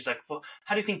stadium and she's like, "Well,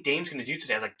 how do you think Dame's going to do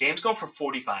today?" I was like, "Dame's going for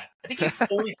 45. I think he had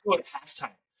 42 at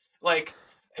halftime." Like,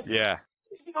 yeah,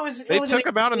 they took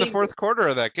him out in the fourth quarter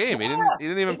of that game. Yeah, he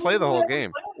didn't even play the whole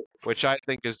game. Which I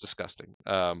think is disgusting.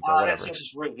 But whatever. That's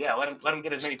just rude. Yeah, let him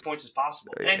get as many points as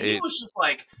possible. And he was just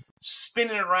like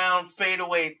spinning around,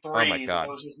 fadeaway threes. Oh my God. It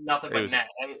was just nothing but net.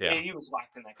 He was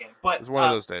locked in that game. But it was one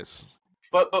of those days.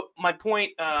 But my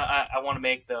point I want to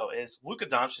make though is Luka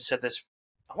Doncic said this.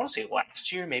 I want to say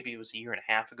last year, maybe it was a year and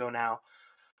a half ago now.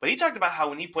 But he talked about how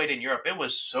when he played in Europe, it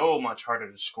was so much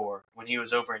harder to score when he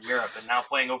was over in Europe, and now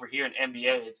playing over here in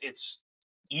NBA, it's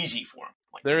easy for him.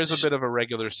 Like, there is a bit of a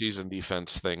regular season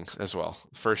defense thing as well,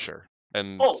 for sure.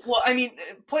 And I mean,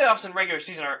 playoffs and regular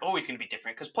season are always going to be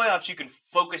different because playoffs you can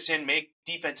focus in, make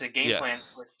defensive game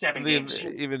plans for 7 games.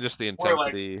 Even just the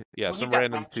intensity, some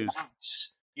random twos.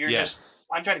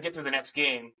 I'm trying to get through the next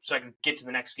game so I can get to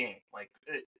the next game. Like,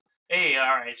 hey,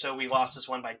 all right, so we lost this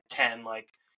one by 10. Like,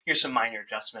 here's some minor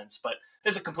adjustments, but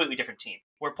this is a completely different team.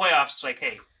 Where playoffs, it's like,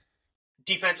 hey,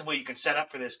 defensively you can set up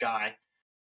for this guy.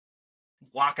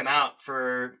 Lock him out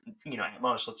for, at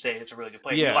most, let's say it's a really good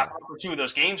play. Yeah. You lock him out for 2 of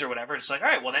those games or whatever. It's like, all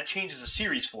right, well, that changes a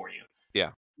series for you.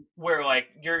 Yeah. Where, like,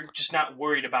 you're just not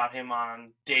worried about him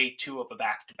on day 2 of a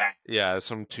back-to-back. Yeah,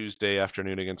 some Tuesday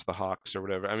afternoon against the Hawks or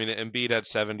whatever. I mean, Embiid had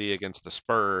 70 against the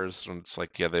Spurs, and it's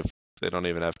like, yeah, they don't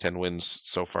even have 10 wins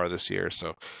so far this year.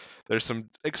 So there's some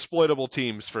exploitable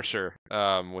teams for sure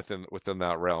within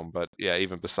that realm. But, yeah,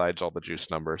 even besides all the juice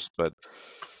numbers. But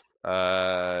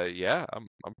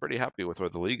I'm pretty happy with where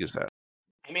the league is at.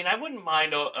 I mean, I wouldn't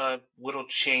mind a little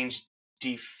change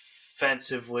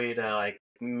defensively to like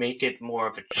make it more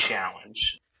of a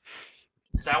challenge.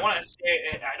 Because I want to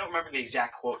say, I don't remember the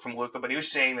exact quote from Luka, but he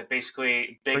was saying that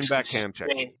basically bigs bring back hand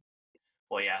checking.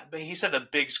 Well, yeah, but he said the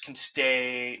bigs can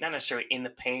stay not necessarily in the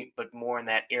paint, but more in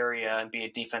that area and be a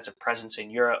defensive presence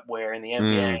in Europe, where in the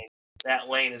NBA that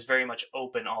lane is very much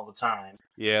open all the time.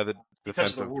 Yeah, the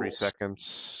defensive 3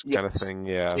 seconds kind of thing,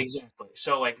 yeah. Exactly.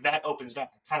 So, like, that opens it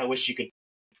up. I kind of wish you could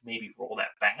maybe roll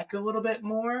that back a little bit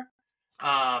more.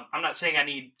 I'm not saying I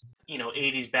need,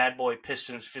 80s bad boy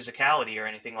Pistons physicality or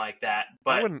anything like that,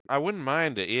 but I wouldn't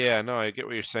mind it. Yeah, no, I get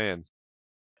what you're saying.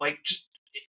 Like, just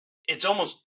it's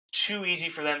almost too easy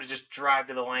for them to just drive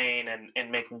to the lane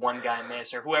and make one guy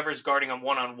miss, or whoever's guarding them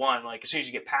one-on-one. Like, as soon as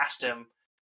you get past him,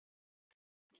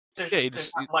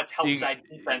 there's not much help side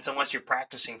defense unless you're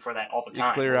practicing for that all the time.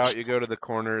 You clear out, you go to the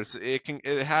corners.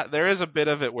 There is a bit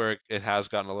of it where it has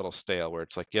gotten a little stale, where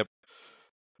it's like, yep,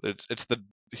 it's the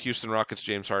Houston Rockets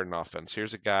James Harden offense.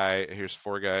 Here's a guy, here's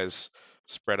 4 guys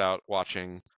spread out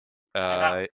watching.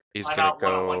 He's gonna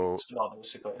go.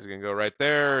 He's gonna go right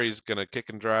there. He's gonna kick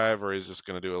and drive, or he's just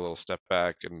gonna do a little step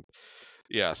back, and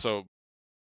so.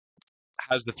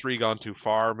 Has the 3 gone too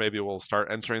far? Maybe we'll start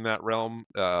entering that realm.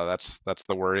 That's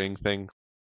the worrying thing.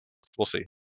 We'll see.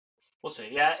 We'll see.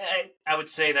 Yeah, I would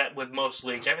say that with most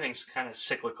leagues, everything's kind of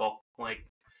cyclical. Like,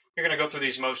 you're going to go through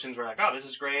these motions where, like, oh, this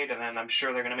is great, and then I'm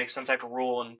sure they're going to make some type of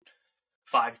rule in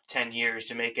 5-10 years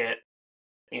to make it,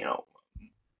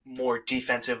 more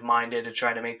defensive-minded to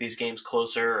try to make these games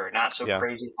closer or not so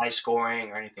crazy high scoring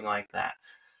or anything like that.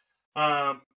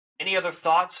 Any other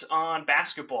thoughts on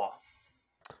basketball?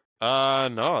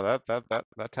 No,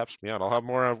 that taps me out. I'll have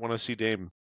more. I want to see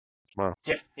Dame tomorrow.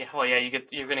 Yeah. Well, yeah,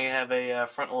 you're going to have a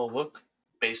frontal look,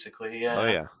 basically. Oh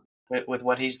yeah. With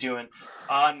what he's doing.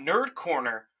 Nerd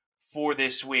Corner for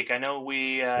this week. I know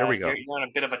Here we go. You're on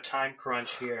a bit of a time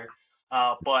crunch here,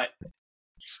 but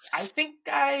I think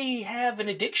I have an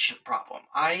addiction problem.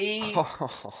 I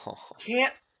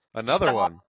can't another stop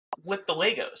one with the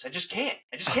Legos. I just can't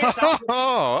stop.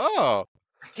 Oh.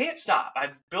 can't stop.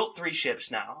 I've built 3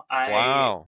 ships now.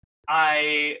 Wow.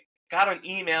 I got an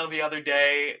email the other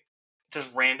day,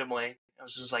 just randomly. It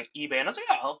was just like eBay, and I was like,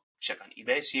 oh, I'll check on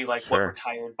eBay, see like what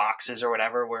retired boxes or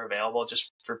whatever were available,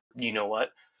 just for you know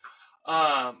what.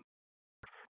 I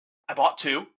bought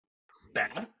 2.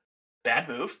 Bad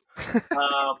move.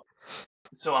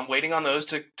 So I'm waiting on those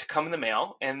to come in the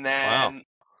mail, and then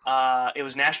it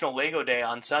was National Lego Day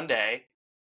on Sunday.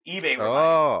 eBay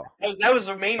reminded me. That was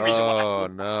the main reason why I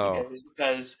eBay was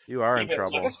because you are eBay in trouble.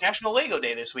 was like, it's National Lego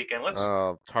Day this weekend. Let's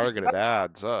targeted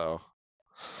ads. Yeah.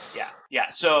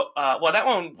 So, well, that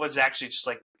one was actually just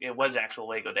like it was actual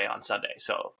Lego Day on Sunday.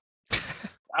 So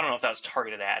I don't know if that was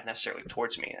targeted ad necessarily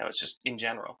towards me. That was just in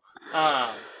general.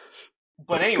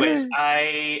 But anyways,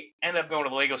 I ended up going to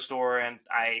the Lego store and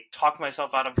I talked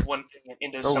myself out of one thing and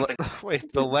into something.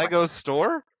 Wait, the Lego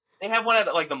store? They have one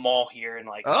at like the mall here in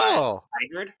like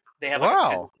Tigard. They have like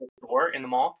a physical store in the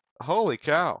mall. Holy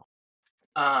cow!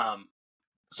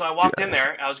 So I walked in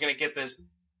there. I was gonna get this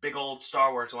big old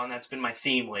Star Wars one. That's been my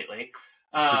theme lately.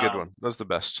 It's a good one. Those are the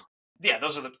best. Yeah,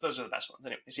 those are the best ones.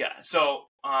 Anyways, yeah. So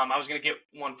I was gonna get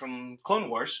one from Clone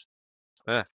Wars.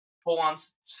 Full on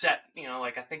set. You know,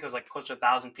 like I think it was like close to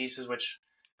 1,000 pieces. Which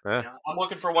you know, I'm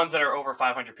looking for ones that are over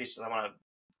 500 pieces. I want to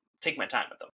take my time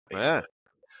with them. Basically.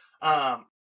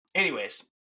 Anyways,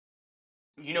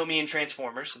 you know me and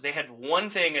Transformers. They had one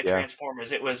thing at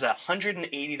Transformers. It was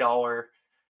 $180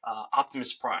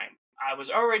 Optimus Prime. I was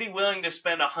already willing to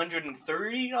spend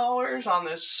 $130 on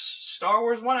this Star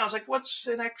Wars one. I was like, what's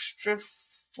an extra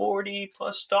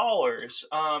 $40+?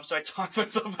 So I talked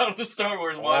myself out of the Star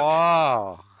Wars one.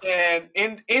 Wow.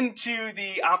 And into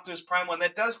the Optimus Prime one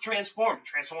that does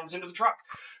transforms into the truck.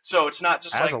 So it's not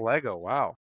just as a Lego.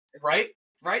 Wow. Right?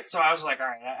 So I was like, all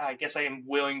right, I guess I am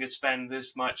willing to spend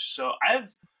this much. So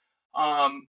I've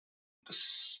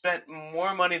spent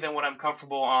more money than what I'm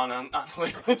comfortable on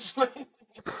Legos.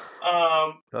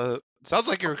 Sounds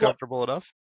like you're comfortable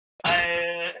enough.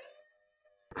 At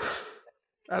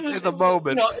the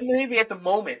moment. Maybe at the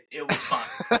moment it was fun.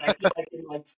 I feel like in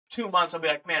like 2 months I'll be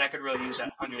like, man, I could really use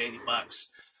that $180.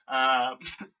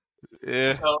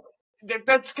 Yeah. So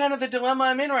that's kind of the dilemma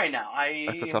I'm in right now. I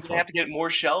have to get more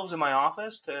shelves in my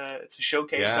office to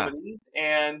showcase some of these,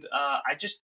 and I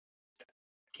just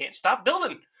can't stop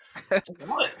building.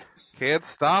 Can't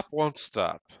stop, won't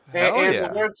stop. In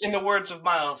the words of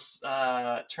Miles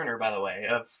Turner, by the way,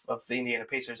 of the Indiana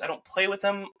Pacers, I don't play with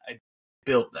them, I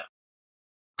build them.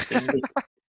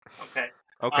 Okay.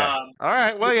 All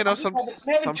right. Well, some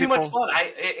having too people, much fun.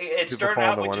 It started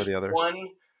out with just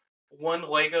one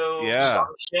Lego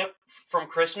Starship from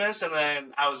Christmas, and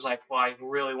then I was like, well, I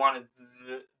really wanted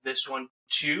this one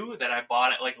too that I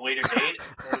bought at like a later date.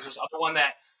 There was this other one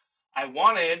that I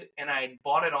wanted, and I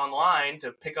bought it online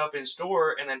to pick up in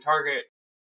store, and then Target,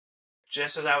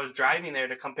 just as I was driving there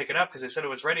to come pick it up because they said it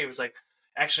was ready, it was like,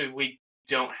 actually, we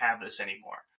don't have this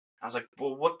anymore. I was like,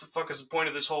 well, what the fuck is the point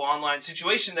of this whole online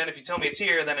situation then? If you tell me it's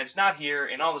here, then it's not here,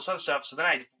 and all this other stuff. So then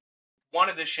I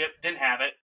wanted this ship, didn't have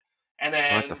it. And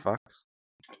then, what the fuck?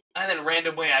 And then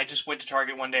randomly, I just went to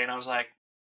Target one day, and I was like,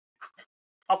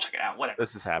 I'll check it out, whatever.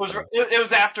 This is happening. It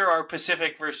was after our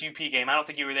Pacific versus UP game. I don't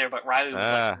think you were there, but Riley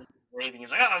was like raving. He was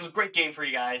like, oh, it was a great game for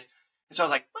you guys. And so I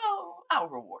was like, well, I'll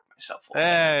reward myself for it.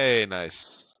 Hey,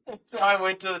 nice. So I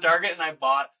went to the Target, and I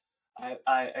bought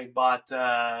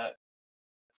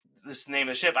this name of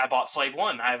the ship. I bought Slave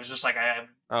One. I was just like, I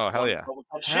have. Oh, hell yeah.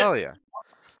 Hell yeah.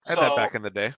 I had that back in the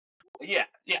day. Yeah.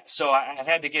 So I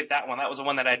had to get that one. That was the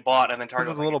one that I'd bought, and then Target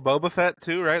was a little Boba Fett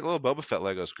too, right? A little Boba Fett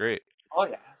Lego's great. Oh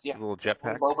yeah. A little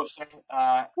jetpack. Boba Fett.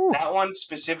 That one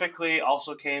specifically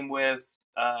also came with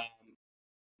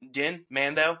Din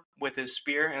Mando with his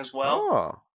spear as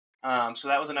well. Oh. So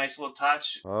that was a nice little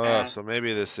touch. Oh, so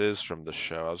maybe this is from the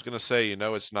show. I was gonna say,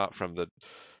 it's not from the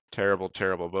terrible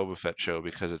Boba Fett show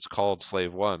because it's called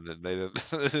Slave One, and they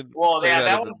didn't. Well, yeah,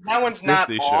 that one's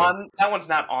not on. That one's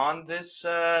not on this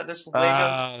this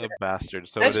Lego. The bastard!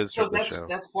 So it is.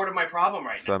 That's part of my problem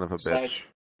right now. Son of a bitch. Like,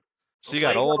 so you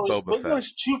got old Boba Fett.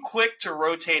 Lego's too quick to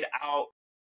rotate out.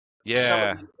 Some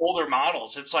of the older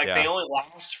models. It's like they only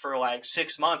last for like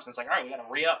 6 months. And it's like, all right, we got to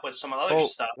re-up with some other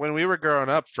stuff. When we were growing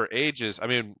up for ages, I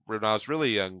mean, when I was really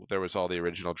young, there was all the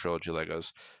original trilogy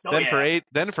Legos.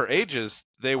 Then for ages,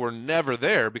 they were never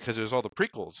there because it was all the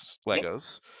prequels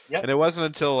Legos. Yep. And it wasn't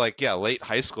until late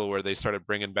high school where they started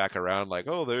bringing back around like,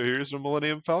 oh, here's the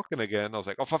Millennium Falcon again. I was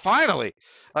like, oh, finally!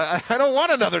 I don't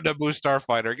want another Naboo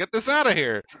Starfighter. Get this out of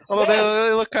here. Although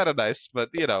they look kind of nice,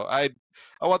 but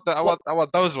I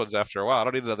want those ones after a while. I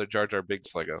don't need another Jar Jar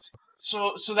Binks Lego.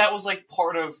 So that was like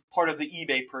part of the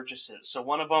eBay purchases. So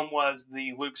one of them was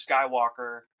the Luke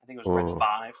Skywalker. I think it was Red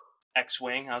 5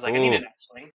 X-wing. I was like, I need an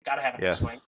X-wing. Got to have an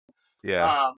X-wing.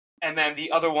 Yeah. And then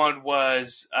the other one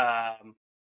was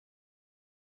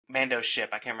Mando's ship.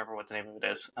 I can't remember what the name of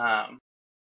it is.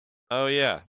 Oh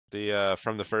yeah, the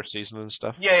from the first season and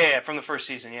stuff. Yeah, from the first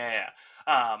season. Yeah.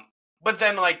 But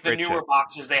then like the newer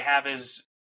boxes they have is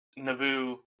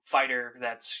Naboo fighter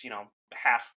that's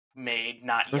half made,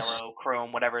 not yellow,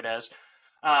 chrome, whatever it is.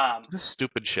 It's a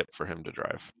stupid ship for him to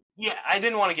drive. Yeah, I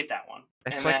didn't want to get that one.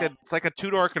 It's like a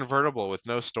 2-door convertible with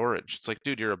no storage. It's like,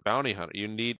 dude, you're a bounty hunter. You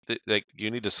need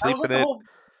to sleep in it.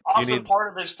 Awesome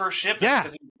part of his first ship is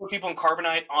because he put people in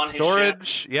carbonite on storage, his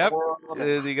ship. Yep.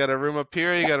 You got a room up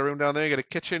here, you got a room down there, you got a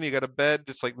kitchen, you got a bed.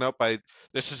 It's like, nope,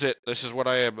 this is it. This is what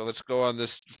I am. Let's go on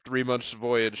this 3 months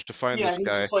voyage to find this guy. Yeah,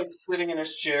 he's just like sitting in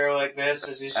his chair like this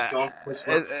as he's going. But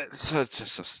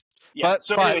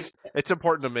it's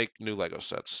important to make new Lego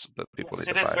sets that people need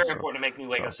to buy. It is very important to make new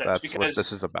Lego sets because what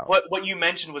this is about. What you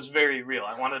mentioned was very real.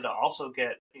 I wanted to also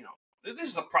get, this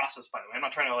is a process, by the way. I'm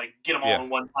not trying to like get them all in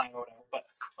one time or whatever, but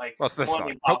like it's not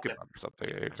like Pokemon or something.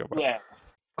 Yeah,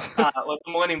 like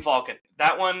the Millennium Falcon.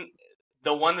 That one,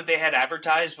 the one that they had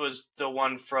advertised was the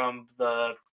one from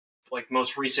the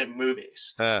most recent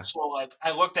movies. So like I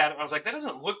looked at it and I was like, that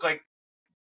doesn't look like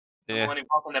the Millennium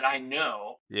Falcon that I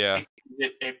know. Yeah.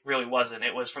 It really wasn't.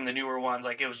 It was from the newer ones.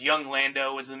 Like it was young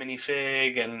Lando was the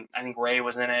minifig, and I think Rey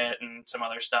was in it, and some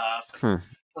other stuff. I was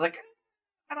like,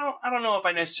 I don't know if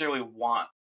I necessarily want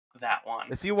that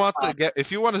one. If you want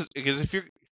because if you're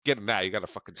getting that, you got to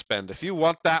fucking spend. If you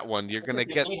want that one, you're gonna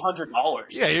get $800.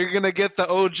 Yeah, you're gonna get the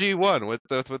OG one with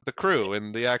the crew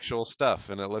and the actual stuff,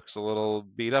 and it looks a little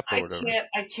beat up or whatever.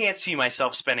 I can't see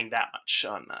myself spending that much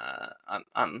on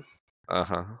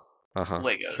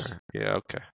Legos. Sure. Yeah,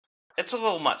 okay. It's a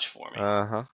little much for me.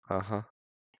 That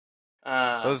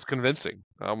was convincing.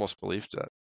 I almost believed that.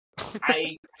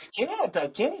 I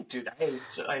can't, dude. I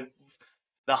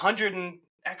the $100 and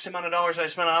X amount of dollars I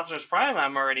spent on Optimus Prime,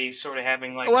 I'm already sort of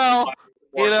having like. Well,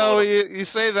 you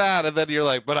say that, and then you're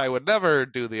like, but I would never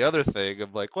do the other thing.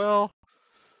 I'm like, well,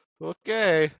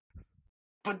 okay.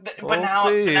 But now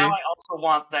I also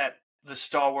want the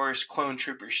Star Wars clone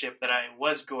trooper ship that I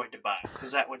was going to buy,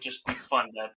 because that would just be fun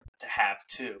to have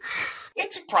too.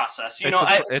 It's a process,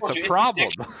 it's a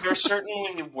problem. There's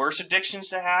certainly worse addictions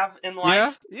to have in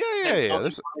life. Yeah.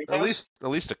 There's at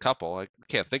least a couple. I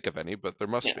can't think of any, but there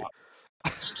must be.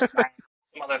 Some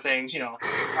other things,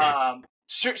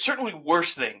 certainly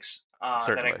worse things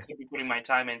that I could be putting my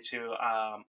time into.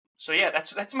 So yeah,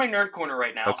 that's my nerd corner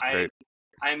right now. That's great.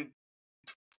 I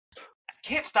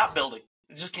can't stop building.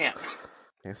 I just can't.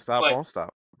 Can't stop, won't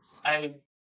stop. I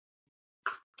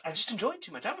just enjoy it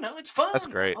too much. I don't know. It's fun. That's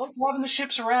great. I like having the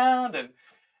ships around, and it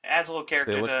adds a little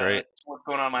character to what's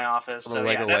going on in my office. The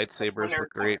Lego lightsabers look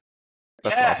great.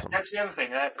 That's awesome. That's the other thing.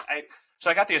 So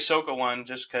I got the Ahsoka one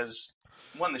just because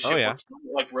the ship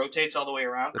rotates all the way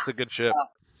around. That's a good ship.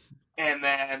 And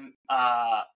then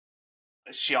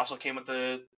she also came with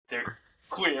they're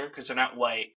clear because they're not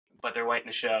white, but they're white in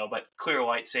the show, but clear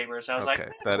lightsabers. I was like,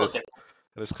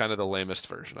 that is kind of the lamest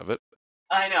version of it.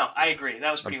 I know. I agree.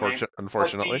 That was pretty lame.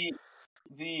 Unfortunately.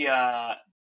 But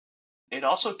it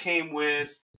also came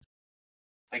with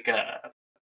like I'm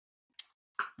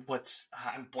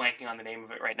blanking on the name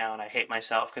of it right now, and I hate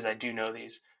myself because I do know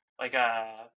these. Like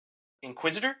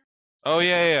Inquisitor. Oh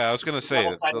yeah. I was gonna say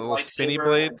the little spinny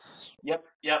blades. Yep.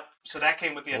 So that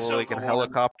came with the Ahsoka. They can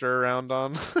helicopter around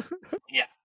on.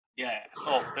 Yeah.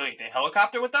 Oh, wait, they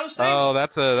helicopter with those things? Oh,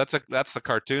 that's the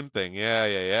cartoon thing.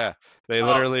 Yeah. They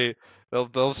literally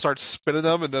they'll start spinning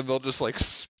them, and then they'll just like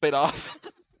spit off.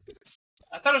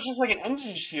 I thought it was just like an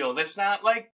engine shield. It's not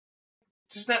like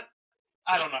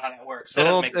I don't know how that works.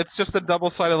 It's just a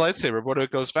double-sided lightsaber, but if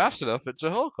it goes fast enough, it's a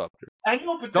helicopter. I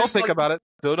know, but don't think about it.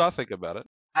 Do not think about it.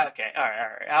 Okay, all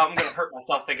right. I'm gonna hurt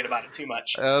myself thinking about it too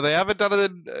much. They haven't done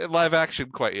it in live action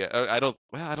quite yet. I don't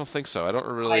think so. I don't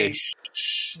really.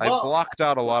 I blocked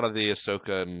out a lot of the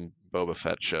Ahsoka and Boba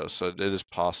Fett shows, so it is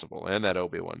possible, and that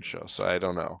Obi-Wan show. So I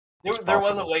don't know. There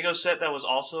was a Lego set that was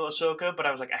also Ahsoka, but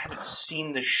I was like, I haven't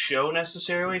seen the show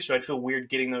necessarily, so I'd feel weird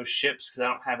getting those ships because I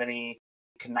don't have any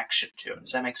connection to it.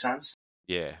 Does that make sense?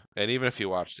 Yeah, and even if you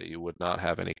watched it, you would not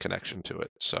have any connection to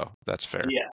it, so that's fair.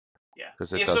 Yeah. The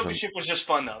Ahsoka ship was just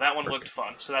fun though. That one looked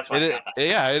fun, so that's why I got that.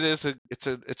 Yeah, it is. It's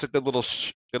a good little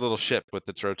ship with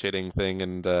its rotating thing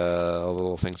and all the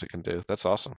little things it can do. That's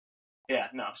awesome. Yeah,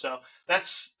 no. So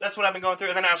that's what I've been going through.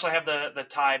 And then I also have the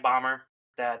TIE bomber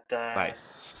That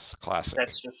Nice. Classic.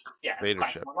 That's just it's Vader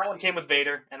classic. ship. That one came with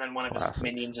Vader, and then one of his Classic.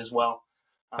 minions as well.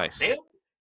 Nice.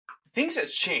 Things have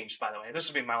changed, by the way. This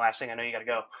will be my last thing. I know you got to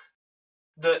go.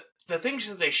 The things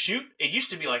that they shoot, it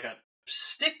used to be like a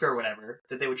stick or whatever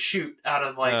that they would shoot out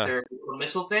of like their little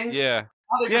missile things. Yeah.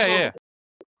 Now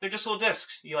they're just little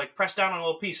discs. You like press down on a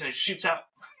little piece and it shoots out.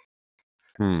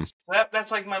 So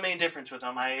that's like my main difference with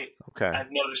them. I've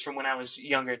noticed from when I was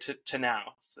younger to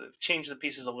now. So they've changed the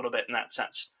pieces a little bit in that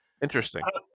sense. Interesting.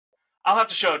 I'll have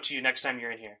to show it to you next time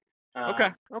you're in here.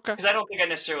 Okay. Because I don't think I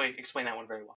necessarily explained that one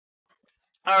very well.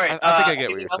 All right. I think I get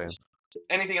what you're saying.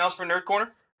 Anything else for Nerd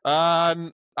Corner?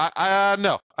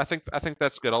 No. I think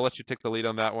that's good. I'll let you take the lead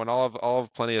on that one. I'll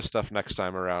have plenty of stuff next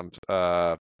time around.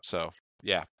 So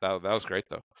yeah, that was great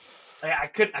though. I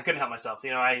couldn't help myself. You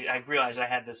know, I realized I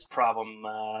had this problem.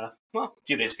 A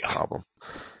few days ago. Problem.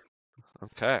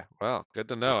 Okay, well, good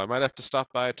to know. I might have to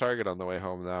stop by a Target on the way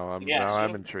home now.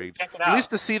 I'm intrigued. Check it out. At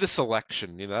least to see the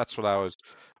selection. You know, that's what I was.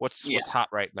 What's hot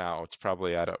right now? It's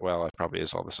probably it probably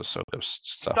is all this Ahsoka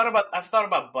stuff. I've thought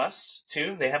about bus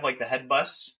too. They have like the head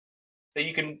bus that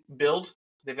you can build.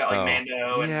 They've got like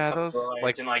Mando and those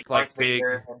like Darth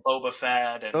Vader and Boba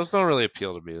Fett. And... Those don't really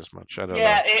appeal to me as much. I don't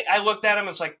know. I looked at them.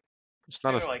 It's like it's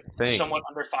not like thing. Somewhat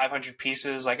under 500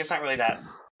 pieces. Like it's not really that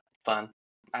fun.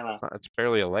 I don't know. It's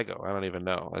barely a Lego. I don't even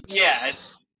know.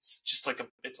 It's just like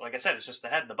it's like I said. It's just the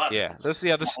head and the bust. Yeah,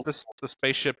 the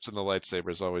spaceships and the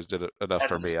lightsabers always did it enough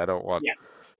for me. I don't want.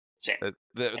 Yeah.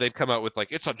 They'd come out with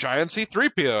like it's a giant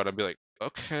C-3PO, and I'd be like,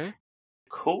 okay,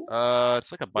 cool.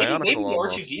 It's like a bionicle. Maybe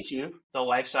R2D2, the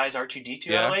life-size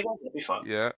R2D2 out of Lego. That'd be fun.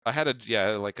 Yeah, I had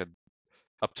like a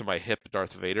up to my hip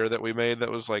Darth Vader that we made.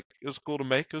 That was like it was cool to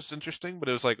make. It was interesting, but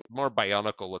it was like more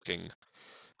bionicle looking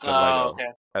than Lego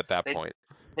at that point.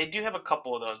 They do have a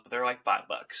couple of those, but they're like $5.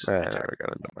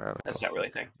 That's not really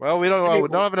a thing. Well, we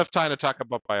don't have enough time to talk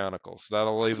about Bionicles.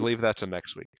 That'll leave that to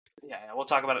next week. Yeah, we'll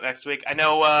talk about it next week. I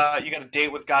know you got a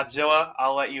date with Godzilla.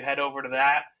 I'll let you head over to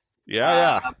that.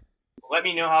 Yeah. Let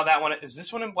me know how that one is.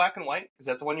 This one in black and white? Is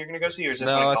that the one you're going to go see, or is this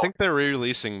one in color? I think they're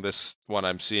re-releasing this one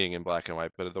I'm seeing in black and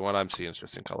white, but the one I'm seeing is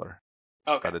just in color.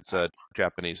 Okay. But it's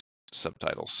Japanese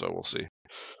subtitles, so we'll see.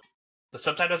 The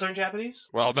subtitles are in Japanese?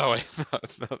 Well, no,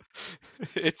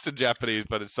 it's in Japanese,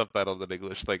 but it's subtitled in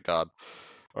English, thank God.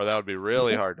 Or that would be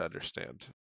really hard to understand.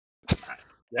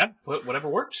 Yeah, whatever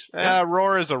works. Yeah,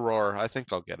 roar is a roar. I think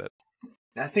I'll get it.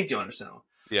 I think you'll understand.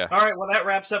 Yeah. All right, well, that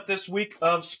wraps up this week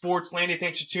of Sportslandia.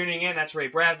 Thanks for tuning in. That's Ray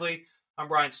Bradley. I'm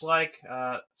Brian Slyke.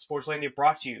 Sportslandia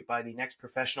brought to you by the Next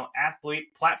Professional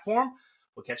Athlete platform.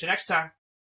 We'll catch you next time.